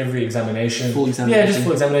 just do every examination. Full examination. Yeah, just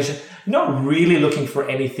full examination. Not really looking for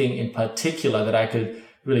anything in particular that I could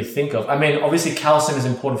really think of. I mean, obviously calcium is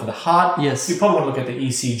important for the heart. Yes. You probably want to look at the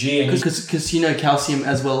ECG. And Because you know calcium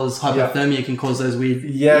as well as hypothermia can cause those weird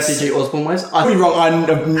Yes. ECG Osborne waves. I could be wrong. I'm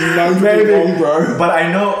known to be wrong, bro. But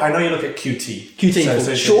I know you look at QT. QT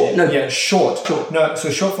for short? No. Yeah, short. Short. No,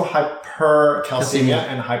 so short for hypercalcemia Calcemia.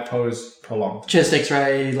 and hypos prolonged. Chest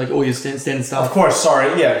X-ray, like all your standard stuff. Of course,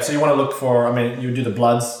 sorry. Yeah, so you want to look for, I mean, you do the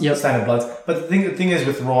bloods, Yep. standard bloods. But the thing is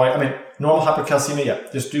with Roy, I mean, normal hypercalcemia, yeah,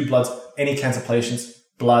 just do bloods, any cancer patients,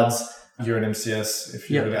 bloods, urine MCS, if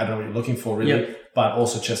you Yep. really, I don't know what you're looking for really, Yep. but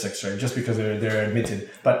also chest X-ray, just because they're admitted.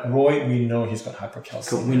 But Roy, we know he's got hypercalcemia.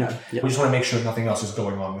 Cool, we know. Yep. We just want to make sure nothing else is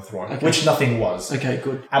going on with Roy, which nothing was. Okay,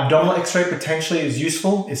 good. Abdominal X-ray potentially is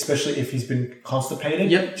useful, especially if he's been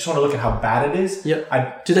constipated. Yep. Just want to look at how bad it is.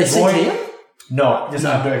 Yep. Do they CT him? No, just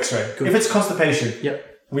No. abdominal X-ray. If it's constipation, Yep.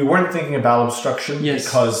 we weren't thinking of bowel obstruction Yes.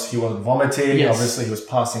 because he wasn't vomiting. Yes. Obviously, he was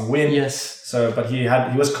passing wind. Yes. So, but he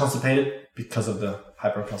was constipated because of the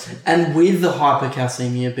hypercalcemia. And with the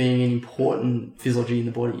hypercalcemia being an important physiology in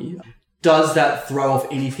the body, does that throw off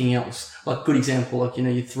anything else? Like, good example, like, you know,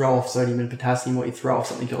 you throw off sodium and potassium or you throw off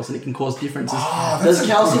something else and it can cause differences. Does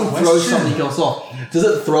calcium throw something else off? Does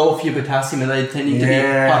it throw off your potassium? Are they tending to be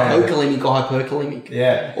hypokalemic or hyperkalemic?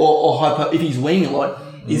 Yeah. Or hypo, if he's weeing a lot,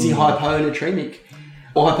 is he hyponatremic?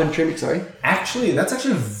 Or hyponatremic, sorry. Actually, that's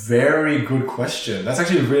actually a very good question. That's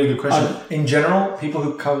actually a really good question. In general, people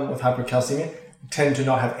who come with hypercalcemia tend to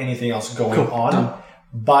not have anything else going on. Done.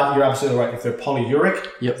 But you're absolutely right. If they're polyuric,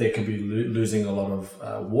 Yep. they could be losing a lot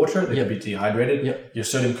of water. They Yep. could be dehydrated. Yep. Your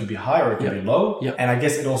sodium could be high or it could Yep. be low. Yep. And I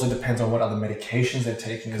guess it also depends on what other medications they're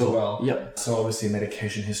taking as well. Yep. So obviously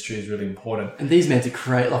medication history is really important. And these meds are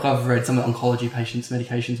great. Like, I've read some of the oncology patients'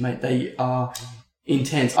 medications, mate. They are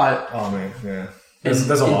intense. Oh man, yeah. There's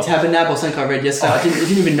a in lot. Tabernab or something I read yesterday, I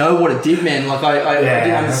didn't even know what it did, man. Like, I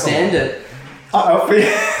didn't understand it.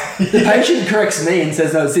 The patient corrects me and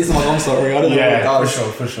says, no, it's this. I'm like, I'm sorry, I don't know what it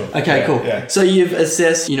does. For sure. Okay, Yeah, cool. Yeah. So you've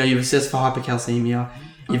assessed for hypercalcemia.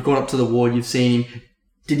 You've gone up to the ward. You've seen him.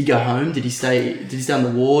 Did he go home? Did he stay on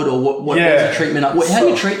the ward, or what was the treatment? How do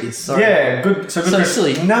you treat this? Sorry. Yeah, good. So good. So question.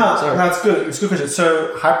 silly. No, Sorry. that's good. It's a good question.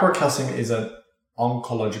 So hypercalcemia is an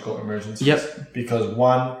oncological emergency. Yep. Because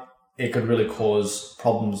one, it could really cause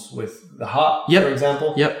problems with the heart, Yep. for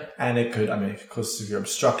example. Yep. And it could cause severe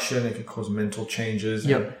obstruction. It could cause mental changes.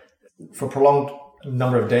 Yep. And for a prolonged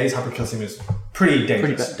number of days, hypercalcemia is pretty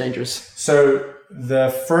dangerous. Pretty bad, dangerous. So the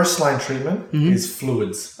first line treatment is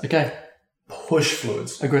fluids. Okay. Push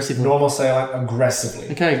fluids. Aggressively. Normal saline aggressively.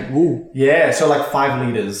 Okay. Woo. Yeah, so like 5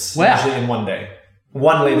 liters Wow. usually in one day.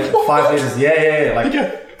 1 liter, 5 liters. Yeah.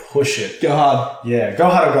 Like push it. Go hard. Yeah, go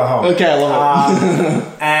hard or go home. Okay, I love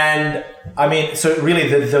it. And I mean, so really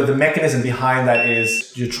the mechanism behind that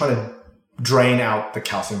is you're trying to drain out the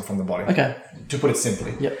calcium from the body. Okay. To put it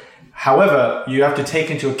simply. Yep. However, you have to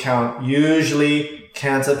take into account usually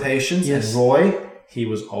cancer patients. Yes. And Roy, he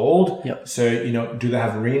was old. Yep. So, do they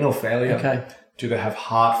have renal failure? Okay. Do they have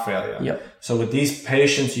heart failure? Yep. So with these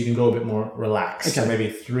patients, you can go a bit more relaxed. Okay. So maybe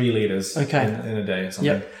 3 liters in a day or something.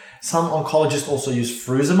 Yep. Some oncologists also use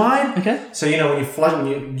frusemide. Okay. So, when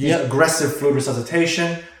you use aggressive fluid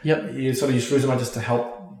resuscitation, Yep. you sort of use frusemide just to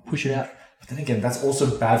help. Push it out. But then again, that's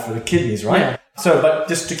also bad for the kidneys, right? Yeah. So, but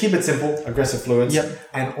just to keep it simple, aggressive fluids. Yep.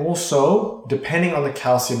 And also, depending on the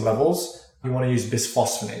calcium levels, you want to use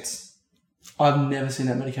bisphosphonates. I've never seen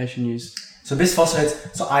that medication used. So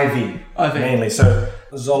bisphosphonates, so IV. Mainly. So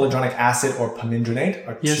zoledronic acid or pamindronate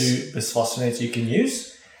are Yes. 2 bisphosphonates you can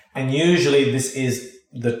use. And usually this is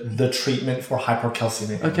the treatment for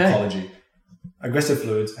hypercalcemia in oncology. Aggressive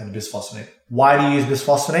fluids and bisphosphonate. Why do you use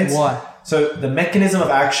bisphosphonates? Why? So the mechanism of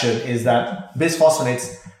action is that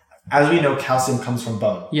bisphosphonates, as we know, calcium comes from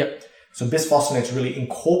bone. Yep. So bisphosphonates really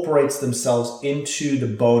incorporates themselves into the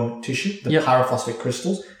bone tissue, the pyrophosphate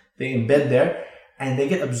crystals. They embed there and they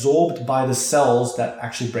get absorbed by the cells that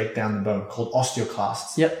actually break down the bone called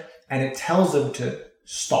osteoclasts. Yep. And it tells them to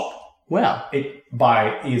stop. Wow.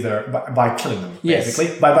 by killing them, Yes.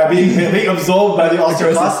 basically. By being absorbed by the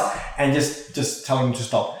osteoclast and just telling them to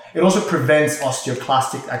stop. It also prevents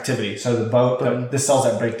osteoclastic activity, so the bone, the cells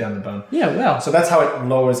that break down the bone. Yeah, wow. So that's how it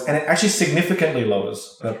lowers, and it actually significantly lowers.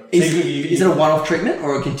 Is it a one-off treatment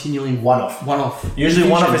or a continually one-off? One-off. Usually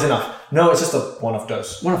one-off is enough. No, it's just a one-off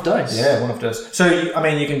dose. One-off dose? Yeah, one-off dose. So,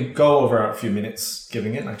 you can go over a few minutes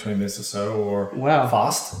giving it, like 20 minutes or so, or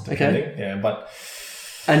fast, depending. Okay. Yeah, but...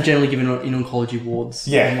 And generally given in oncology wards,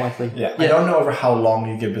 unlikely. Yeah. I don't know over how long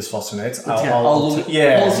you give bisphosphonates. I'll look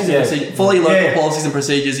at policies and procedures. Follow your local policies and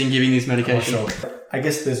procedures in giving this medication. Oh, sure. I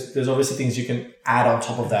guess there's obviously things you can add on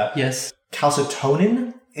top of that. Yes.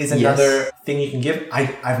 Calcitonin is another thing you can give.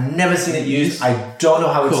 I've never seen it used. I don't know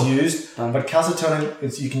how it's used, but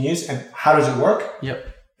calcitonin you can use. And how does it work? Yep.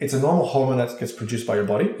 It's a normal hormone that gets produced by your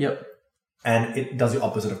body. Yep. And it does the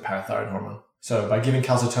opposite of parathyroid hormone. So by giving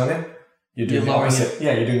calcitonin, you're doing the opposite.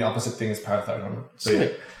 Yeah, you're doing the opposite thing as parathyroid hormone.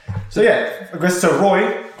 So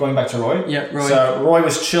Roy, going back to Roy. Yeah, Roy. So Roy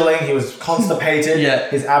was chilling. He was constipated. Yeah.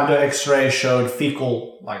 His abdo X-ray showed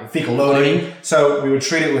fecal loading. So we would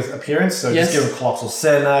treat it with appearance. So just give him coloxal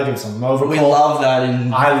senna, give him some Movicol. We love that.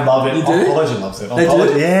 I love it. You do? Oncology loves it.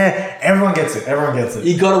 Oncology, yeah. Everyone gets it.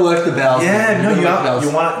 You got to work the bowels.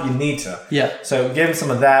 Yeah, you need to. Yeah. So we gave him some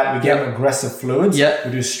of that. We gave him aggressive fluids. Yeah.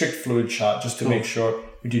 We do a strict fluid chart just to make sure.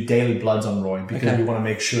 We do daily bloods on Roy because we want to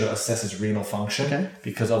make sure to assess his renal function. Okay.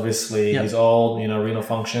 Because obviously he's old, renal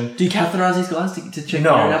function. Do you catheterize these guys to check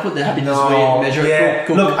their output? They're happy to just measure it.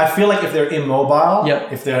 Cool. Look, I feel like if they're immobile,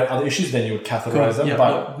 if there are other issues, then you would catheterize them.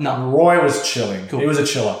 But Roy was chilling. Cool. He was a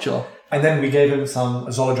chiller. And then we gave him some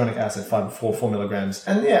zoledronic acid, 4 milligrams.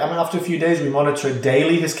 And after a few days, we monitored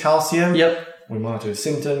daily his calcium. Yep. We monitored his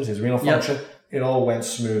symptoms, his renal function. It all went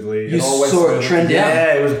smoothly. You saw it trend down?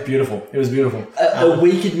 Yeah, it was beautiful. A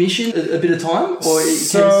week admission, a bit of time? Or it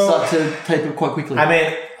can start to taper quite quickly?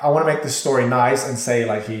 I want to make this story nice and say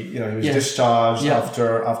he was discharged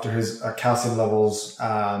after his calcium levels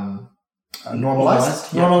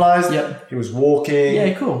normalized. Yep. He was walking.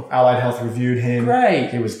 Yeah, cool. Allied Health reviewed him.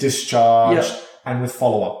 Great. He was discharged and with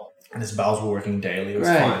follow-up. And his bowels were working daily. It was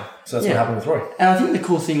fine. So that's what happened with Roy. And I think the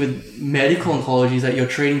cool thing with medical oncology is that you're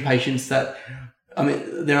treating patients that...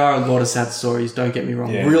 there are a lot of sad stories, don't get me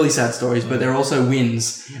wrong. Yeah. Really sad stories, but there are also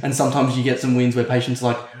wins. And sometimes you get some wins where patients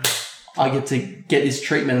are like, I get to get this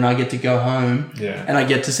treatment and I get to go home and I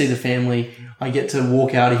get to see the family. I get to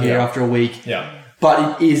walk out of here after a week. Yeah.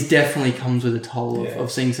 But it definitely comes with a toll of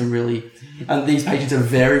seeing some really... And these patients are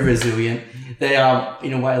very resilient. They are,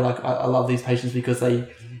 in a way, I love these patients because they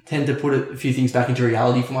tend to put a few things back into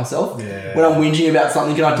reality for myself. Yeah. When I'm whinging about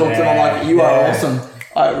something and I talk to them, I'm like, you are awesome.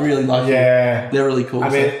 I really like them. They're really cool. So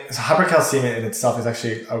hypercalcemia in itself is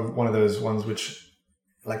actually one of those ones which,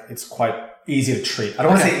 it's quite easy to treat. I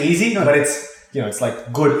don't want to say easy, but it's, it's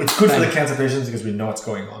good. It's good for the cancer patients because we know what's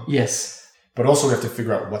going on. Yes. But also we have to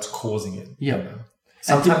figure out what's causing it. Yeah.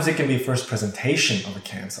 Sometimes it can be first presentation of a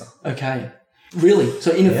cancer. Okay. Really?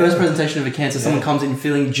 So in a first presentation of a cancer, someone comes in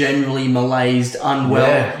feeling generally malaised, unwell,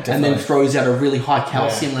 and then throws out a really high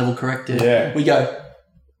calcium level corrective. Yeah. We go,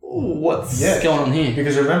 what's going on here?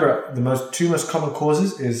 Because remember, the two most common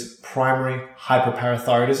causes is primary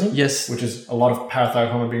hyperparathyroidism. Yes. Which is a lot of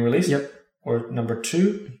parathyroid hormone being released. Yep. Or number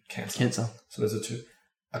 2, cancer. So there's a 2.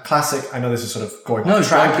 A classic, I know this is sort of going off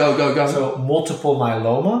track. Go. So multiple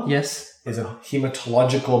myeloma is a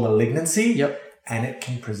hematological malignancy. Yep. And it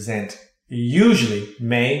can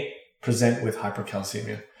may present with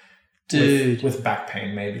hypercalcemia. Dude. With back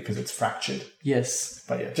pain, maybe, because it's fractured. Yes.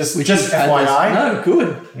 But just FYI. No,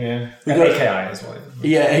 good. Yeah. We got AKI as well.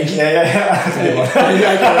 Yeah.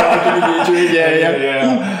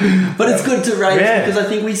 Yeah. But it's good to raise because I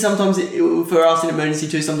think we sometimes, for us in emergency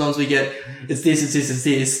too, sometimes we get, it's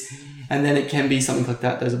this. And then it can be something like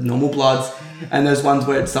that. Those abnormal bloods and those ones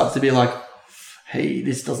where it starts to be like, hey,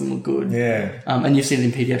 this doesn't look good. Yeah. And you've seen it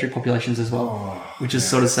in pediatric populations as well, which is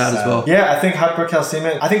sort of sad as well. Yeah, I think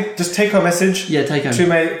hypercalcemia, just take home message. Yeah, take home.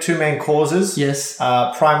 Two main causes. Yes.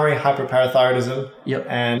 Primary hyperparathyroidism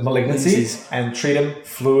and malignancies. And treat them,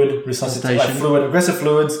 fluid resuscitation, aggressive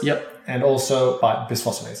fluids. Yep. And also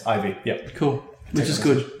bisphosphonates, IV. Yep. Cool. Which is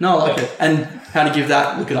good. No, I like it. And how to give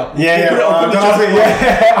that, look it up.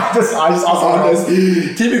 I just asked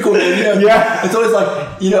this. Typical, it's always like,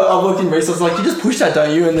 I've worked in research, like, you just push that,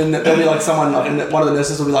 don't you? And then there'll be like someone, like, one of the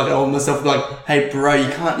nurses will be like, myself will be like, hey bro, you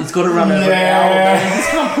can't, it's got to run over an hour, man. You just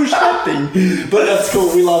can't push that thing. But that's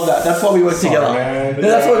cool, we love that. That's why we work together.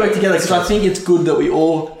 That's why we work together, because I think it's good that we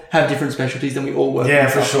all have different specialties and we all work. Yeah,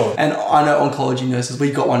 for sure. And I know oncology nurses.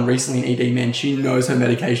 We got one recently in ED, man. She knows her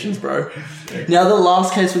medications, bro. Now, the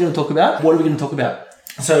last case we're going to talk about, what are we going to talk about?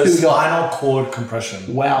 So Who we got? spinal cord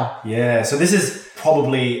compression. Wow. Yeah. So this is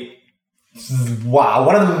probably,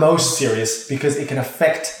 one of the most serious because it can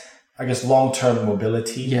affect, I guess, long-term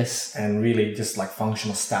mobility. Yes. And really just like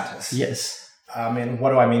functional status. Yes. I mean,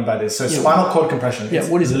 what do I mean by this? So spinal cord compression. Yeah,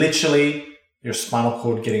 what is it? Literally your spinal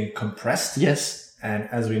cord getting compressed. Yes. And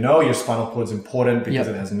as we know, your spinal cord is important because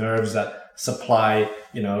it has nerves that supply,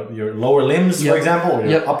 your lower limbs, for example, or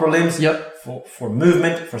your upper limbs for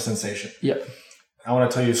movement, for sensation. Yep. I want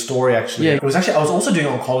to tell you a story actually. Yeah. I was also doing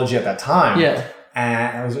oncology at that time. Yeah.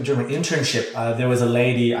 And I was during my internship. There was a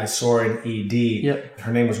lady I saw in ED. Yep.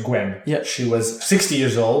 Her name was Gwen. Yep. She was 60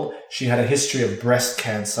 years old. She had a history of breast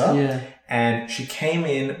cancer. Yeah. And she came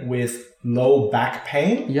in with low back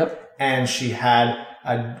pain. Yep. And she had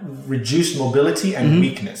a reduced mobility and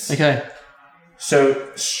weakness. Okay.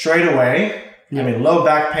 So straight away, I mean, low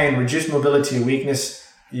back pain, reduced mobility, weakness.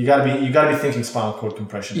 You gotta be thinking spinal cord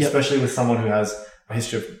compression, especially with someone who has a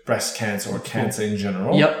history of breast cancer or cancer in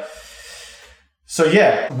general. Yep. So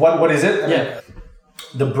what is it? I mean,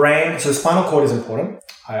 the brain. So the spinal cord is important.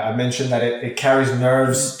 I mentioned that it carries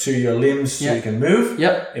nerves to your limbs so you can move.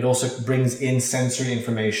 Yep. It also brings in sensory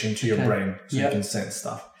information to your brain so you can sense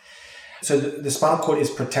stuff. So the spinal cord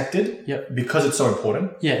is protected because it's so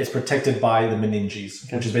important. Yeah. It's protected by the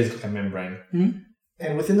meninges, which is basically a membrane. Mm-hmm.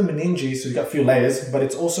 And within the meninges, so you've got a few layers, but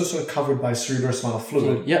it's also sort of covered by cerebrospinal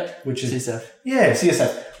fluid. Yep. Which is CSF. Yeah,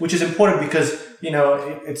 CSF, which is important because,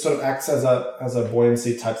 it sort of acts as a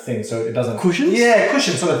buoyancy type thing. So it doesn't... Cushions? Yeah,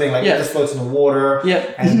 cushion sort of thing. Like it just floats in the water.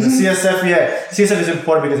 Yeah. And the CSF is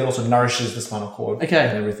important because it also nourishes the spinal cord and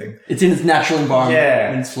everything. It's in its natural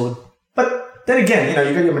environment when it's fluid. But then again, you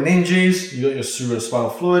got your meninges, you got your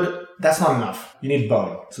cerebrospinal fluid. That's not enough. You need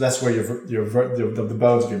bone. So that's where the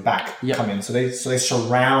bones of your back come in. So they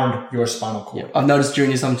surround your spinal cord. Yep. I've noticed during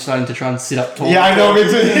this I'm starting to try and sit up tall. Yeah, I know, me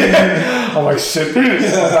too. I'm like, shit.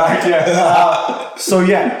 Back,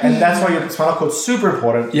 and that's why your spinal cord is super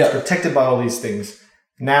important. It's protected by all these things.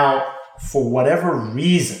 Now, for whatever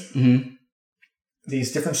reason,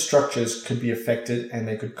 these different structures could be affected and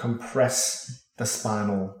they could compress the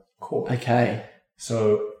spinal cord. Okay.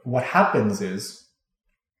 So what happens is,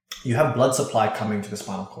 you have blood supply coming to the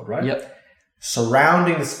spinal cord, right? Yep.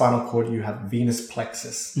 Surrounding the spinal cord, you have venous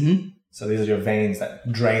plexus. Mm-hmm. So these are your veins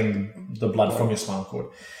that drain the blood from your spinal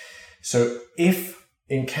cord. So if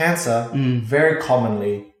in cancer, very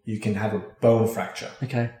commonly, you can have a bone fracture.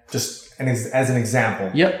 Okay. Just as an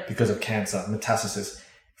example, because of cancer, metastasis.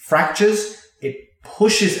 Fractures, it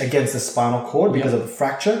pushes against the spinal cord because of the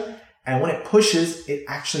fracture. And when it pushes, it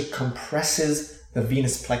actually compresses the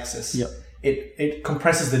venous plexus. Yep. It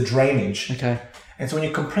compresses the drainage. Okay. And so when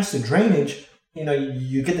you compress the drainage,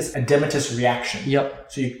 you get this edematous reaction. Yep.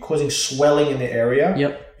 So you're causing swelling in the area.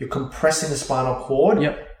 Yep. You're compressing the spinal cord.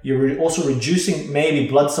 Yep. You're also reducing maybe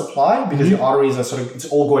blood supply because your arteries are it's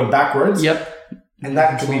all going backwards. Yep. And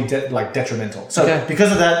that can be detrimental. So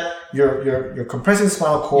because of that, you're compressing the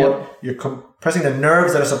spinal cord. Yep. You're compressing the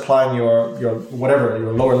nerves that are supplying your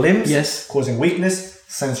lower limbs. Yes. Causing weakness,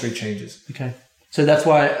 sensory changes. Okay. So that's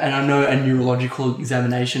why, and I know a neurological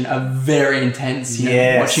examination are very intense,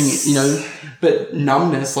 watching, but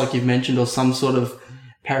numbness, like you've mentioned, or some sort of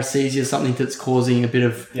paresthesia, something that's causing a bit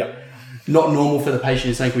of not normal for the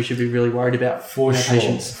patient, is something we should be really worried about for sure,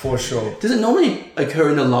 patients. For sure. Does it normally occur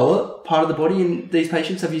in the lower part of the body in these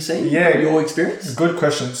patients, have you seen? Yeah. From your experience? Good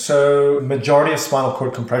question. So majority of spinal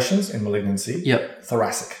cord compressions in malignancy,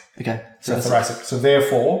 thoracic. Okay. So thoracic. So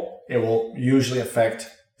therefore, it will usually affect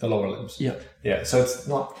the lower limbs. Yeah. So it's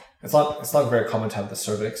not very common to have the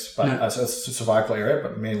cervix, but so it's the cervical area,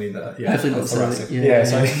 but mainly the thoracic.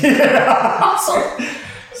 Sorry.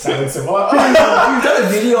 Sounded similar. You've done a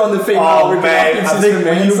video on the female. Oh man, I think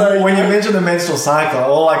when you mentioned the menstrual cycle,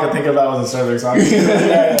 all I could think about was the cervix. I'm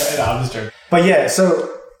just joking. But so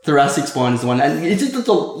thoracic spine is the one, and it's just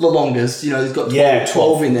the longest. There's got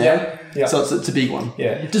 12 in there. Yeah. So it's a big one.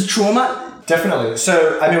 Yeah. Does trauma? Definitely.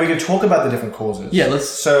 So, we can talk about the different causes. Yeah,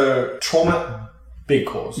 So, trauma, big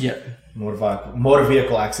cause. Yeah. Motor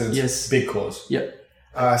vehicle accidents, big cause. Yep.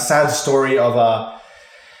 Sad story of a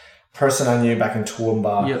person I knew back in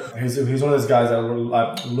Toowoomba. Yep. Who's one of those guys that were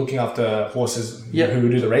looking after horses who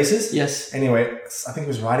do the races. Yes. Anyway, I think he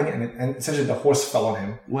was riding it, and essentially the horse fell on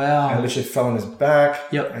him. Wow. And it literally fell on his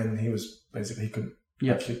back. Yep. And he was he couldn't.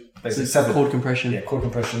 Yep. So cord compression. Yeah, cord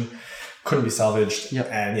compression. Couldn't be salvaged. Yep.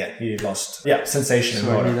 And he lost sensation and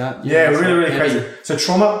motor. That. Yeah, really crazy. So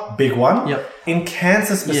trauma, big one. Yep. In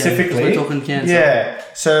cancer specifically. We're talking cancer. Yeah.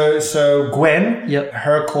 So Gwen,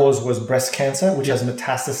 her cause was breast cancer, which has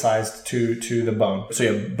metastasized to the bone. So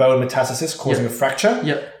you have bone metastasis causing a fracture.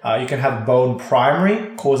 Yep. You can have bone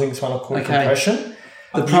primary causing spinal cord compression.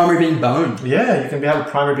 The primary being bone. Yeah, you can have a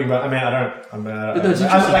primary big bone. I mean, I don't that's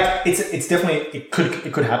interesting. like it's definitely it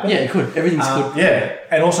could happen. Yeah, it could. Everything's good. Yeah,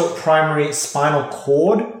 and also primary spinal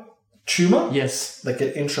cord tumor, Yes. like an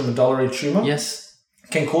intramedullary tumor, Yes.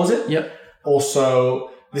 can cause it. Yep. Also,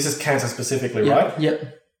 this is cancer specifically, Yep. right?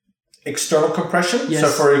 Yep. External compression. Yes. So,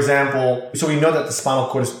 for example, we know that the spinal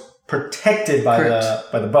cord is protected by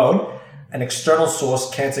the bone. An external source,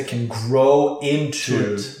 cancer can grow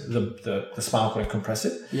into the spinal cord and compress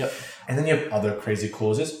it. Yep. And then you have other crazy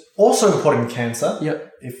causes. Also important in cancer.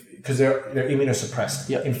 Yep. Because they're immunosuppressed.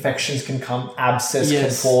 Yep. Infections can come, abscess Yes.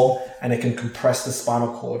 can form, and it can compress the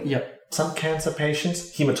spinal cord. Yep. Some cancer patients,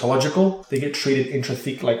 hematological, they get treated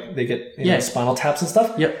intrathecal, like they get spinal taps and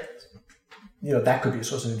stuff. Yep. That could be a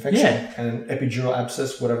source of infection. Yeah. And epidural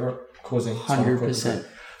abscess, whatever, causing spinal cord 100%.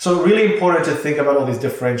 So really important to think about all these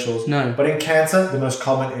differentials. No. But in cancer, the most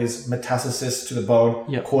common is metastasis to the bone,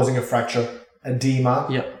 Yep. causing a fracture, edema,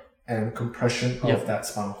 Yep. and compression of Yep. that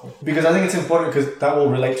spinal cord. Because I think it's important because that will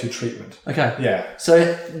relate to treatment. Okay. Yeah.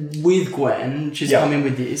 So with Gwen, she's come in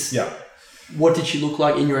with this. Yeah. What did she look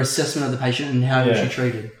like in your assessment of the patient, and how was Yeah. she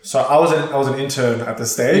treated? So I was an intern at the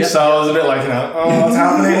stage, Yep. so I was a bit like, what's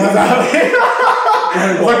happening? What's happening?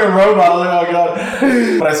 I was like a robot. I was like, oh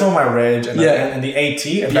god. But I saw my reg and the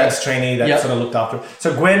AT, advanced trainee that sort of looked after.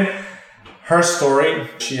 So Gwen, her story,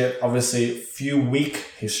 she had obviously a few week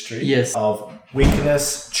history of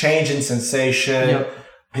weakness, change in sensation,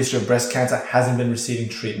 history of breast cancer, hasn't been receiving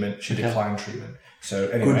treatment. She declined treatment. So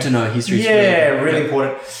anyway, good to know. History. Yeah, really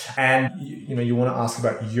important. And you want to ask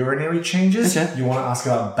about urinary changes. Okay. You want to ask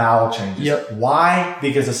about bowel changes. Yep. Why?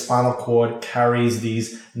 Because the spinal cord carries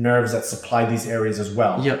these nerves that supply these areas as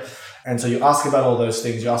well. Yep. And so you ask about all those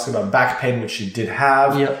things. You ask about back pain, which she did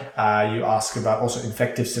have. Yep. You ask about also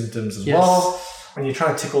infective symptoms as Yes. well. And you're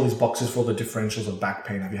trying to tick all these boxes for the differentials of back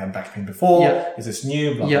pain. Have you had back pain before? Yep. Is this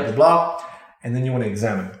new? Blah, Yep. blah, blah, blah. And then you want to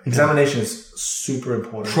examine. Examination is super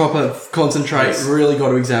important. Proper concentrate. Yes. Really got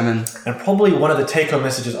to examine. And probably one of the take-home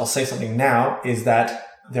messages, I'll say something now, is that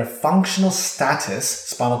their functional status,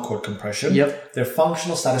 spinal cord compression, their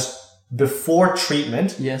functional status before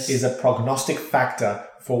treatment is a prognostic factor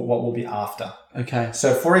for what will be after. Okay.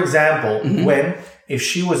 So for example, if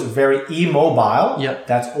she was very immobile,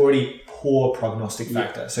 that's already poor prognostic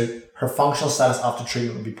factor. So her functional status after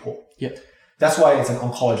treatment would be poor. Yep. That's why it's an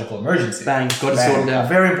oncological emergency. Bang, got to sort it out.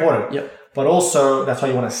 Very important. Yep. But also, that's why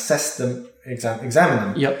you want to assess them, examine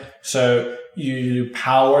them. Yep. So you do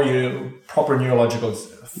power, you do proper neurological,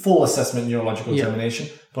 full assessment neurological examination,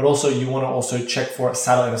 but also you want to also check for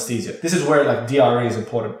saddle anesthesia. This is where like DRE is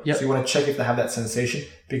important. Yep. So you want to check if they have that sensation,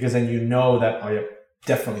 because then you know that,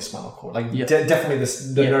 definitely spinal cord. Like definitely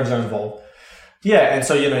the nerves are involved. Yeah, and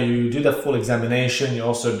so, you do the full examination. You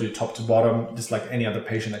also do top to bottom, just like any other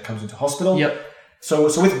patient that comes into hospital. Yep. So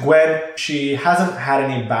with Gwen, she hasn't had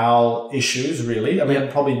any bowel issues, really. I mean,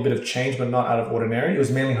 probably a bit of change, but not out of ordinary. It was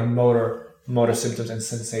mainly her motor symptoms and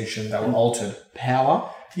sensation that were altered. Power?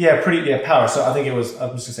 Yeah, power. So I think it was,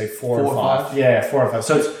 I'm just going to say 4 or 5. Yeah, 4 or 5.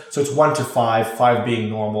 So it's 1 to 5, 5 being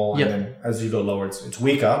normal. And then as you go lower, it's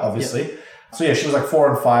weaker, obviously. Yep. So yeah, she was like 4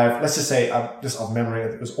 and 5. Let's just say, just off memory,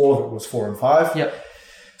 it was all of it was 4 and 5. Yep.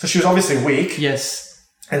 So she was obviously weak. Yes.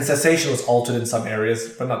 And sensation was altered in some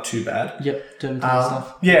areas, but not too bad. Yep. Dermatome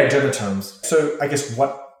stuff. Yeah, dermatomes. So I guess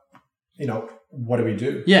what do we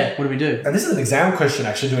do? Yeah, what do we do? And this is an exam question,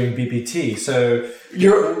 actually, doing BPT. So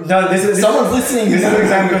someone's listening. This is an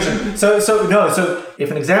exam question. So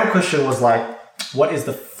if an exam question was like, what is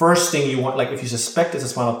the first thing you want? Like, if you suspect it's a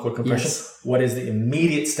spinal cord compression, what is the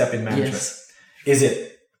immediate step in management? Yes. Is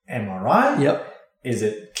it MRI? Yep. Is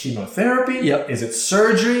it chemotherapy? Yep. Is it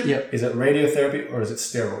surgery? Yep. Is it radiotherapy? Or is it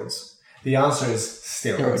steroids? The answer is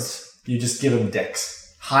steroids. You just give them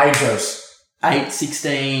Dex. High dose. 8,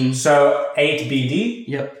 16. So 8 BD.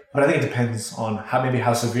 Yep. But I think it depends on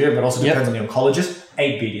how severe, but also depends on the oncologist.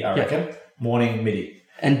 8 BD, I reckon. Morning, midi.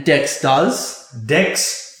 And Dex does?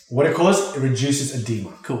 Dex, what it causes, it reduces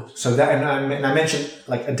edema. Cool. So that, and I mentioned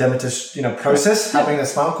like edematous, process happening in the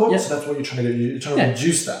spinal cord. So that's what you're trying to do. You're trying to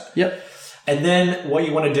reduce that. Yep. And then what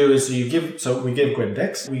you want to do is we gave Gwen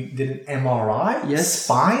Dex. We did an MRI,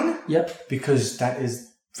 spine. Yep. Because that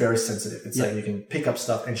is very sensitive. It's like you can pick up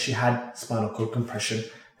stuff, and she had spinal cord compression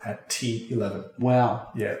at T11. Wow.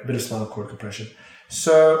 Yeah, a bit of spinal cord compression.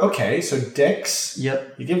 So Dex.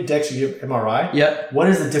 Yep. You give Dex, you give MRI. Yep. What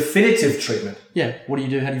is the definitive treatment? Yeah. What do you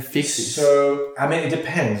do? How do you fix this? So, I mean, it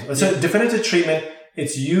depends. So definitive treatment,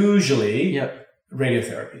 it's usually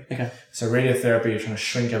radiotherapy. Okay. So radiotherapy, you're trying to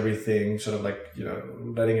shrink everything, sort of like,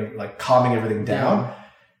 letting it, like calming everything down.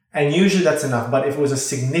 And usually that's enough. But if it was a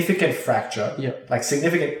significant fracture, Yep. like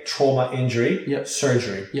significant trauma injury, Yep.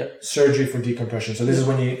 surgery. Yep. Surgery for decompression. So this is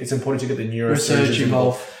when it's important to get the Research neurosurgeon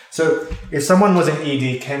involved. So if someone was in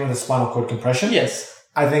ED, came with a spinal cord compression, Yes.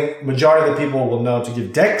 I think majority of the people will know to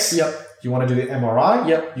give DEX. Yep. You want to do the MRI.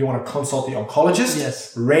 Yep. You want to consult the oncologist.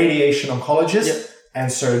 Yes. Radiation oncologist. Yep. And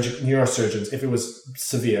neurosurgeons if it was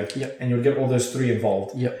severe. Yep. And you'll get all those three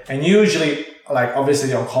involved. Yep. And usually, like obviously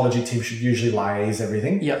the oncology team should usually liaise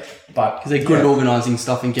everything. Yep. But Because they're good at organising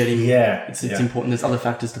stuff and getting. Yeah. It's yeah. important. There's other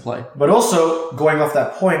factors to play. But also going off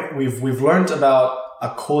that point, we've learned about a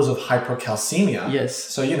cause of hypercalcemia. Yes.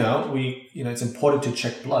 So it's important to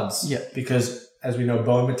check bloods. Yeah. Because as we know,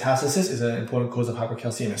 bone metastasis is an important cause of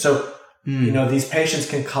hypercalcemia. So these patients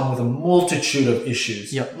can come with a multitude of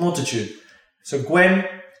issues. Yep. Multitude. So Gwen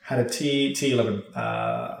had a T11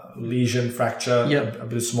 lesion fracture, Yep. a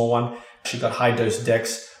bit of small one. She got high dose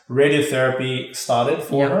DEX. Radiotherapy started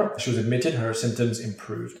for Yep. her. She was admitted. Her symptoms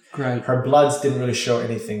improved. Great. Her bloods didn't really show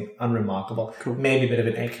anything unremarkable. Cool. Maybe a bit of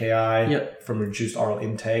an AKI Yep. from reduced oral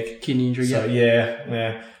intake. Kidney injury. So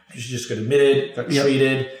yeah. she just got admitted, got Yep.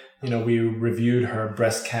 treated. We reviewed her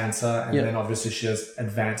breast cancer, and Yep. then obviously she has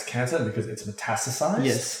advanced cancer because it's metastasized.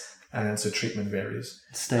 Yes. And so treatment varies.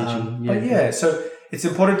 Staging. But so it's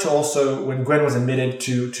important to also, when Gwen was admitted,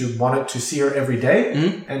 to monitor, to see her every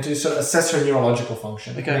day and to sort of assess her neurological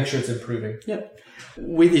function. Okay. Make sure it's improving. Yep.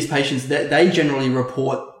 With these patients, they generally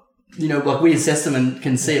report, like we assess them and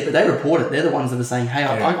can see it, but they report it. They're the ones that are saying, hey,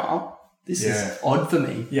 this is odd for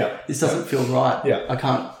me. Yeah. This doesn't feel right. Yeah. I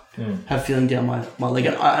can't have feeling down my leg.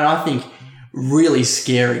 And I think really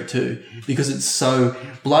scary too, because it's so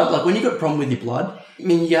blood. Like when you've got a problem with your blood, I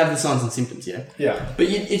mean, you have the signs and symptoms, yeah? Yeah. But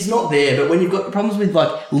it's not there. But when you've got problems with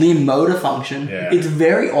like limb motor function, it's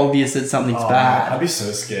very obvious that something's bad. I'd be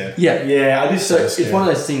so scared. Yeah. Yeah, I'd be so scared. It's one of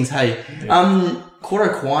those things, hey,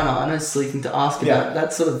 cauda-equina, I know it's a silly thing to ask about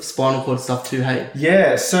that sort of spinal cord stuff too, hey?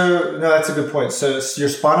 Yeah, so, no, that's a good point. So your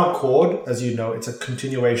spinal cord, as you know, it's a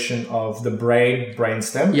continuation of the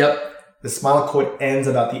brainstem. Yep. The spinal cord ends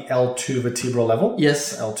about the L2 vertebral level.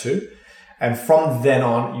 Yes. L2. And from then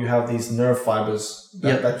on, you have these nerve fibers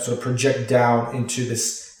that sort of project down into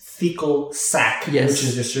this thecal sac, which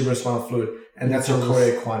is your cerebrospinal fluid. And that's your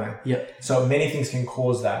cauda equina. Yep. So many things can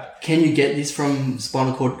cause that. Can you get this from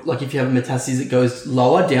spinal cord? Like if you have metastases, it goes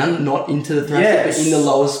lower down, not into the thoracic, but in the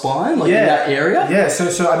lower spine, like in that area? Yeah.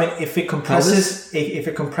 So I mean, if it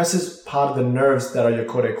compresses part of the nerves that are your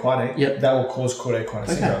cauda equina, that will cause cauda equina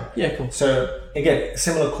syndrome. Yeah, cool. So again,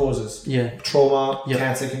 similar causes. Yeah. Trauma,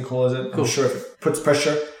 cancer can cause it. Cool. I'm sure if it puts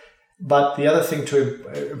pressure. But the other thing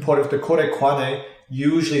important, the cauda equina,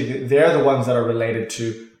 usually they're the ones that are related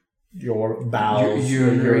to your bowels,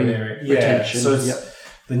 urinary retention. So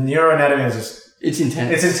the neuroanatomy is just... It's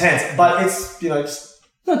intense. It's intense, but it's, just...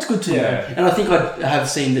 No, it's good to know. And I think I have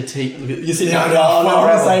seen the T... You see, I got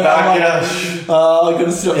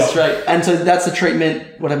to sit up straight. And so that's the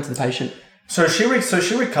treatment. What happened to the patient? So she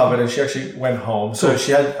recovered and she actually went home. So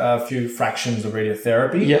she had a few fractions of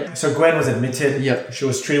radiotherapy. Yep. So Gwen was admitted. Yep. She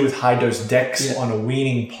was treated with high dose DEX on a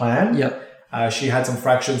weaning plan. Yep. She had some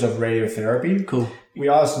fractions of radiotherapy. Cool. We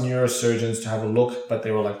asked neurosurgeons to have a look, but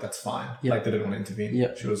they were like, "That's fine." Yep. Like they didn't want to intervene.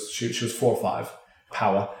 Yep. She was 4 or 5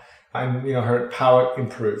 power, and her power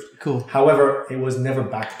improved. Cool. However, it was never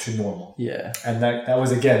back to normal. Yeah. And that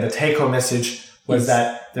was again the take-home message was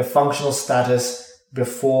that the functional status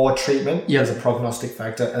before treatment is a prognostic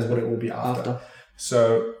factor as what it will be after.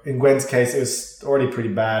 So in Gwen's case, it was already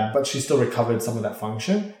pretty bad, but she still recovered some of that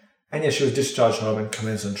function. And she was discharged home and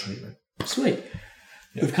commenced on treatment. Sweet.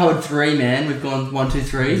 We've covered 3, man. We've gone 1, 2,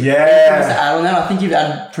 3. Yeah. Anything else to add on that? I think you've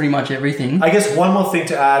added pretty much everything. I guess one more thing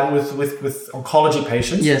to add with oncology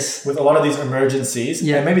patients. Yes. With a lot of these emergencies.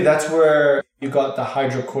 Yeah. And maybe that's where you got the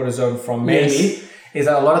hydrocortisone from. Maybe is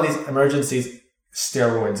that a lot of these emergencies,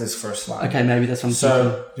 steroids is first line. Okay, maybe that's what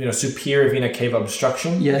I'm thinking. Superior vena cava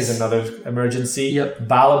obstruction is another emergency. Yep.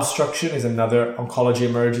 Bowel obstruction is another oncology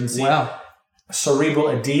emergency. Wow. Cerebral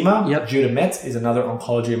edema due to MET is another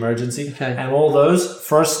oncology emergency. Okay. And all those,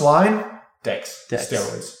 first line, DEX.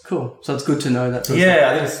 Steroids. Cool. So it's good to know that. I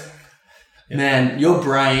think it's... Man, your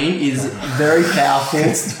brain is very powerful.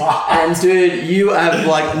 And dude, you have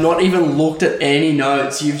not even looked at any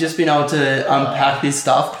notes. You've just been able to unpack this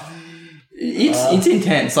stuff. It's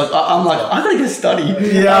intense. I gotta go study.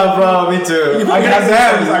 Yeah, bro, me too. I got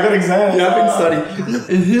exams. Yeah, I've been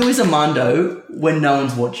studying. Who is Armando when no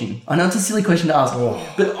one's watching? I know it's a silly question to ask,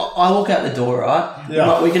 but I walk out the door, right?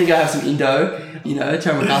 Yeah. We're gonna go have some Indo,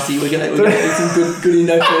 Terramakasi. We're gonna eat some good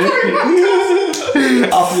Indo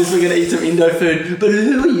food. After this, we're gonna eat some Indo food. But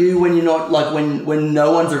who are you when you're not when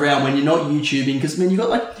no one's around, when you're not YouTubing? Because you've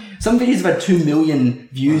got Some videos have had 2 million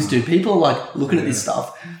views, dude. People are like looking at this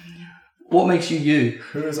stuff. What makes you you?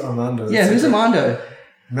 Who's Armando? Yeah, who's Armando?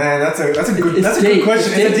 Man, that's a good It's that's a deep. good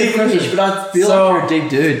question. It's a deep question. But I feel like you're a deep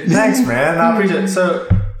dude. Thanks, man. I appreciate it. So,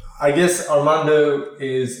 I guess Armando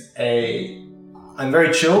is I'm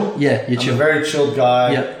very chill. Yeah, you're I'm chill. a very chilled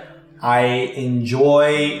guy. Yep. I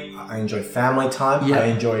enjoy family time. Yep. I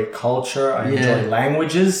enjoy culture. I Yeah. enjoy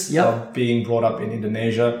languages. Yep. Of being brought up in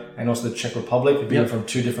Indonesia and also the Czech Republic, being Yep. from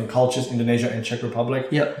two different cultures, Indonesia and Czech Republic.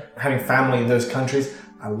 Yep. Having family in those countries,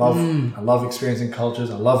 I love experiencing cultures.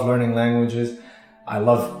 I love learning languages. I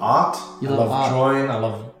love art. You I love love art. drawing. I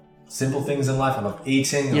love simple things in life. I love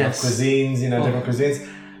eating. I love Yes. cuisines. Different cuisines.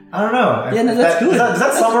 I don't know. Yeah, no, that's good. Does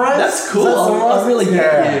that summarize? That's cool. Does that summarize? I really get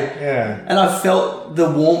yeah, you. Yeah. And I felt the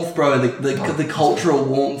warmth, bro, the cultural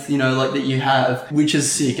warmth, like that you have, which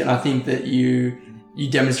is sick. And I think that you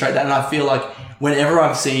demonstrate that. And I feel like whenever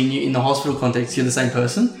I've seen you in the hospital context, you're the same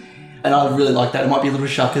person. And I really like that. It might be a little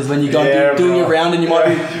shuckers when you go doing your round and you might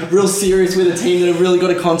be real serious with a team that have really got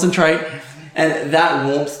to concentrate. And that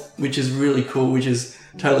warmth, which is really cool, which is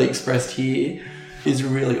totally expressed here, is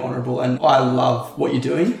really honourable. And I love what you're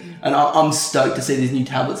doing. And I'm stoked to see this new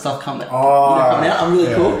tablet stuff come out. I'm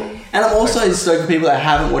really cool. And I'm also stoked for people that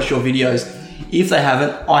haven't watched your videos. If they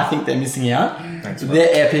haven't, I think they're missing out. Thanks,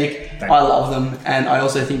 they're epic. I love them. And I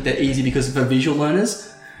also think they're easy because for visual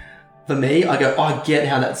learners, for me, I go, I get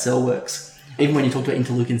how that cell works. Even when you talked about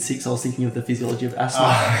interleukin-6, I was thinking of the physiology of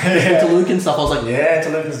asthma. Interleukin stuff, I was like... Yeah,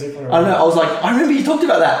 interleukin's different. I don't know, I was like, I remember you talked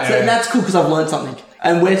about that. So that's cool because I've learned something.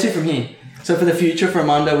 And where to from here? So for the future, for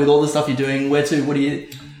Armando, with all the stuff you're doing, where to? What do you...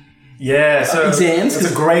 Yeah, so... exams?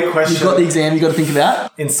 It's a great question. You've got the exam you've got to think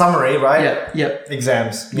about? In summary, right? Yep.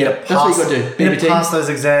 Exams. Yep, that's what you got to do. You need to pass those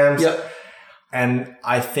exams. Yep. And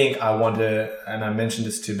I think I want to, and I mentioned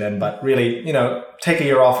this to Ben, but really, take a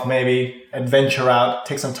year off, maybe adventure out,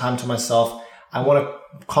 take some time to myself. I want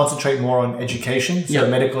to concentrate more on education, so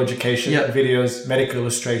medical education, videos, medical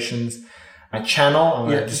illustrations, my channel. I'm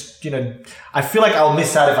gonna just, I feel like I'll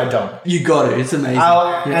miss out if I don't. You got it. It's amazing.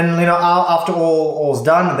 And after all's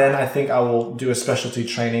done, then I think I will do a specialty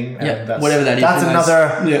training. And whatever that is.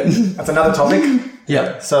 That's another topic.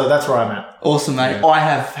 Yeah. So that's where I'm at. Awesome, mate. I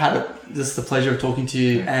have had just the pleasure of talking to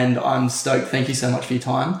you, and I'm stoked. Thank you so much for your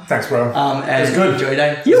time. Thanks, bro. And it's good. Enjoy your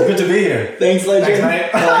day. It's good to be here. Thanks, legend.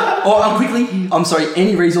 Thanks, mate. Quickly, I'm sorry,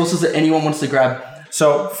 any resources that anyone wants to grab?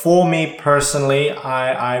 So for me personally,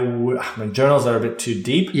 I would. Journals are a bit too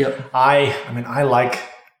deep. Yep. I like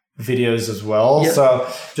videos as well. Yep.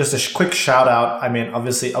 So just a quick shout out.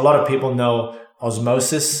 Obviously, a lot of people know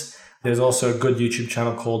Osmosis. There's also a good YouTube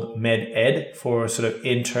channel called MedEd for sort of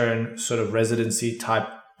intern, sort of residency type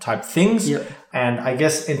things. Yep. And I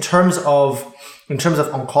guess in terms of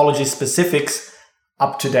oncology specifics,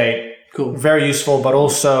 up to date. Cool. Very useful, but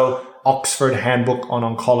also Oxford Handbook on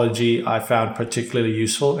Oncology I found particularly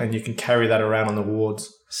useful, and you can carry that around on the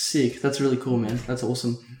wards. Sick. That's really cool, man. That's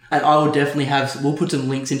awesome. And I will definitely we'll put some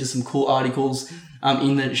links into some cool articles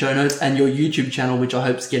in the show notes, and your YouTube channel, which I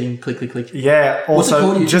hope is getting click. Yeah.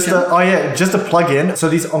 Also, just a plug in. So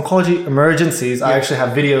these oncology emergencies, I actually have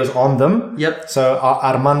videos on them. Yep. So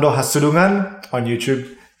Armando Hasudungan on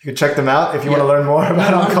YouTube. You can check them out if you want to learn more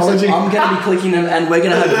about oncology. I'm going to be clicking them, and we're going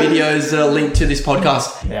to have videos that are linked to this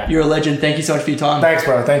podcast. Yeah. You're a legend. Thank you so much for your time. Thanks,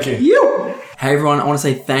 bro. Thank you. Hey, everyone. I want to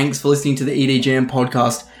say thanks for listening to the EDJM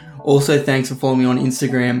podcast. Also, thanks for following me on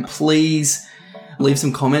Instagram. Please leave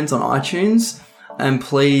some comments on iTunes, and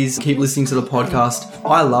please keep listening to the podcast.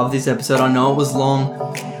 I love this episode. I know it was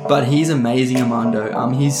long, but he's amazing, Armando.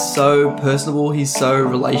 He's so personable, he's so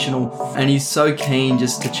relational, and he's so keen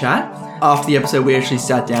just to chat. After the episode, we actually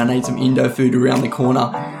sat down and ate some Indo food around the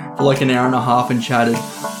corner for like an hour and a half and chatted.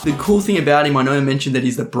 The cool thing about him, I know I mentioned that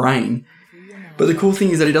he's the brain, but the cool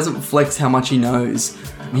thing is that he doesn't flex how much he knows.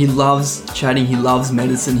 He loves chatting, he loves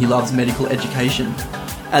medicine, he loves medical education.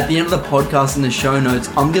 At the end of the podcast in the show notes,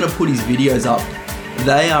 I'm going to put his videos up.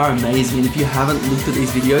 They are amazing, and if you haven't looked at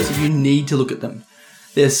these videos, you need to look at them.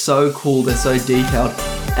 They're so cool, they're so detailed,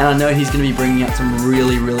 and I know he's going to be bringing out some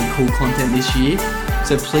really, really cool content this year.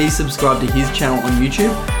 So please subscribe to his channel on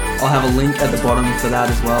YouTube. I'll have a link at the bottom for that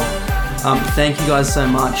as well. Thank you guys so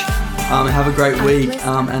much. Have a great week,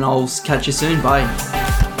 and I'll catch you soon. Bye.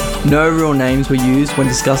 No real names were used when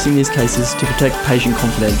discussing these cases to protect patient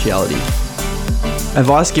confidentiality.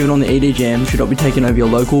 Advice given on the EDJM should not be taken over your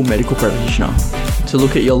local medical practitioner. To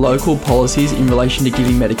look at your local policies in relation to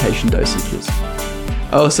giving medication dosages.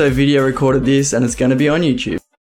 I also video recorded this, and it's going to be on YouTube.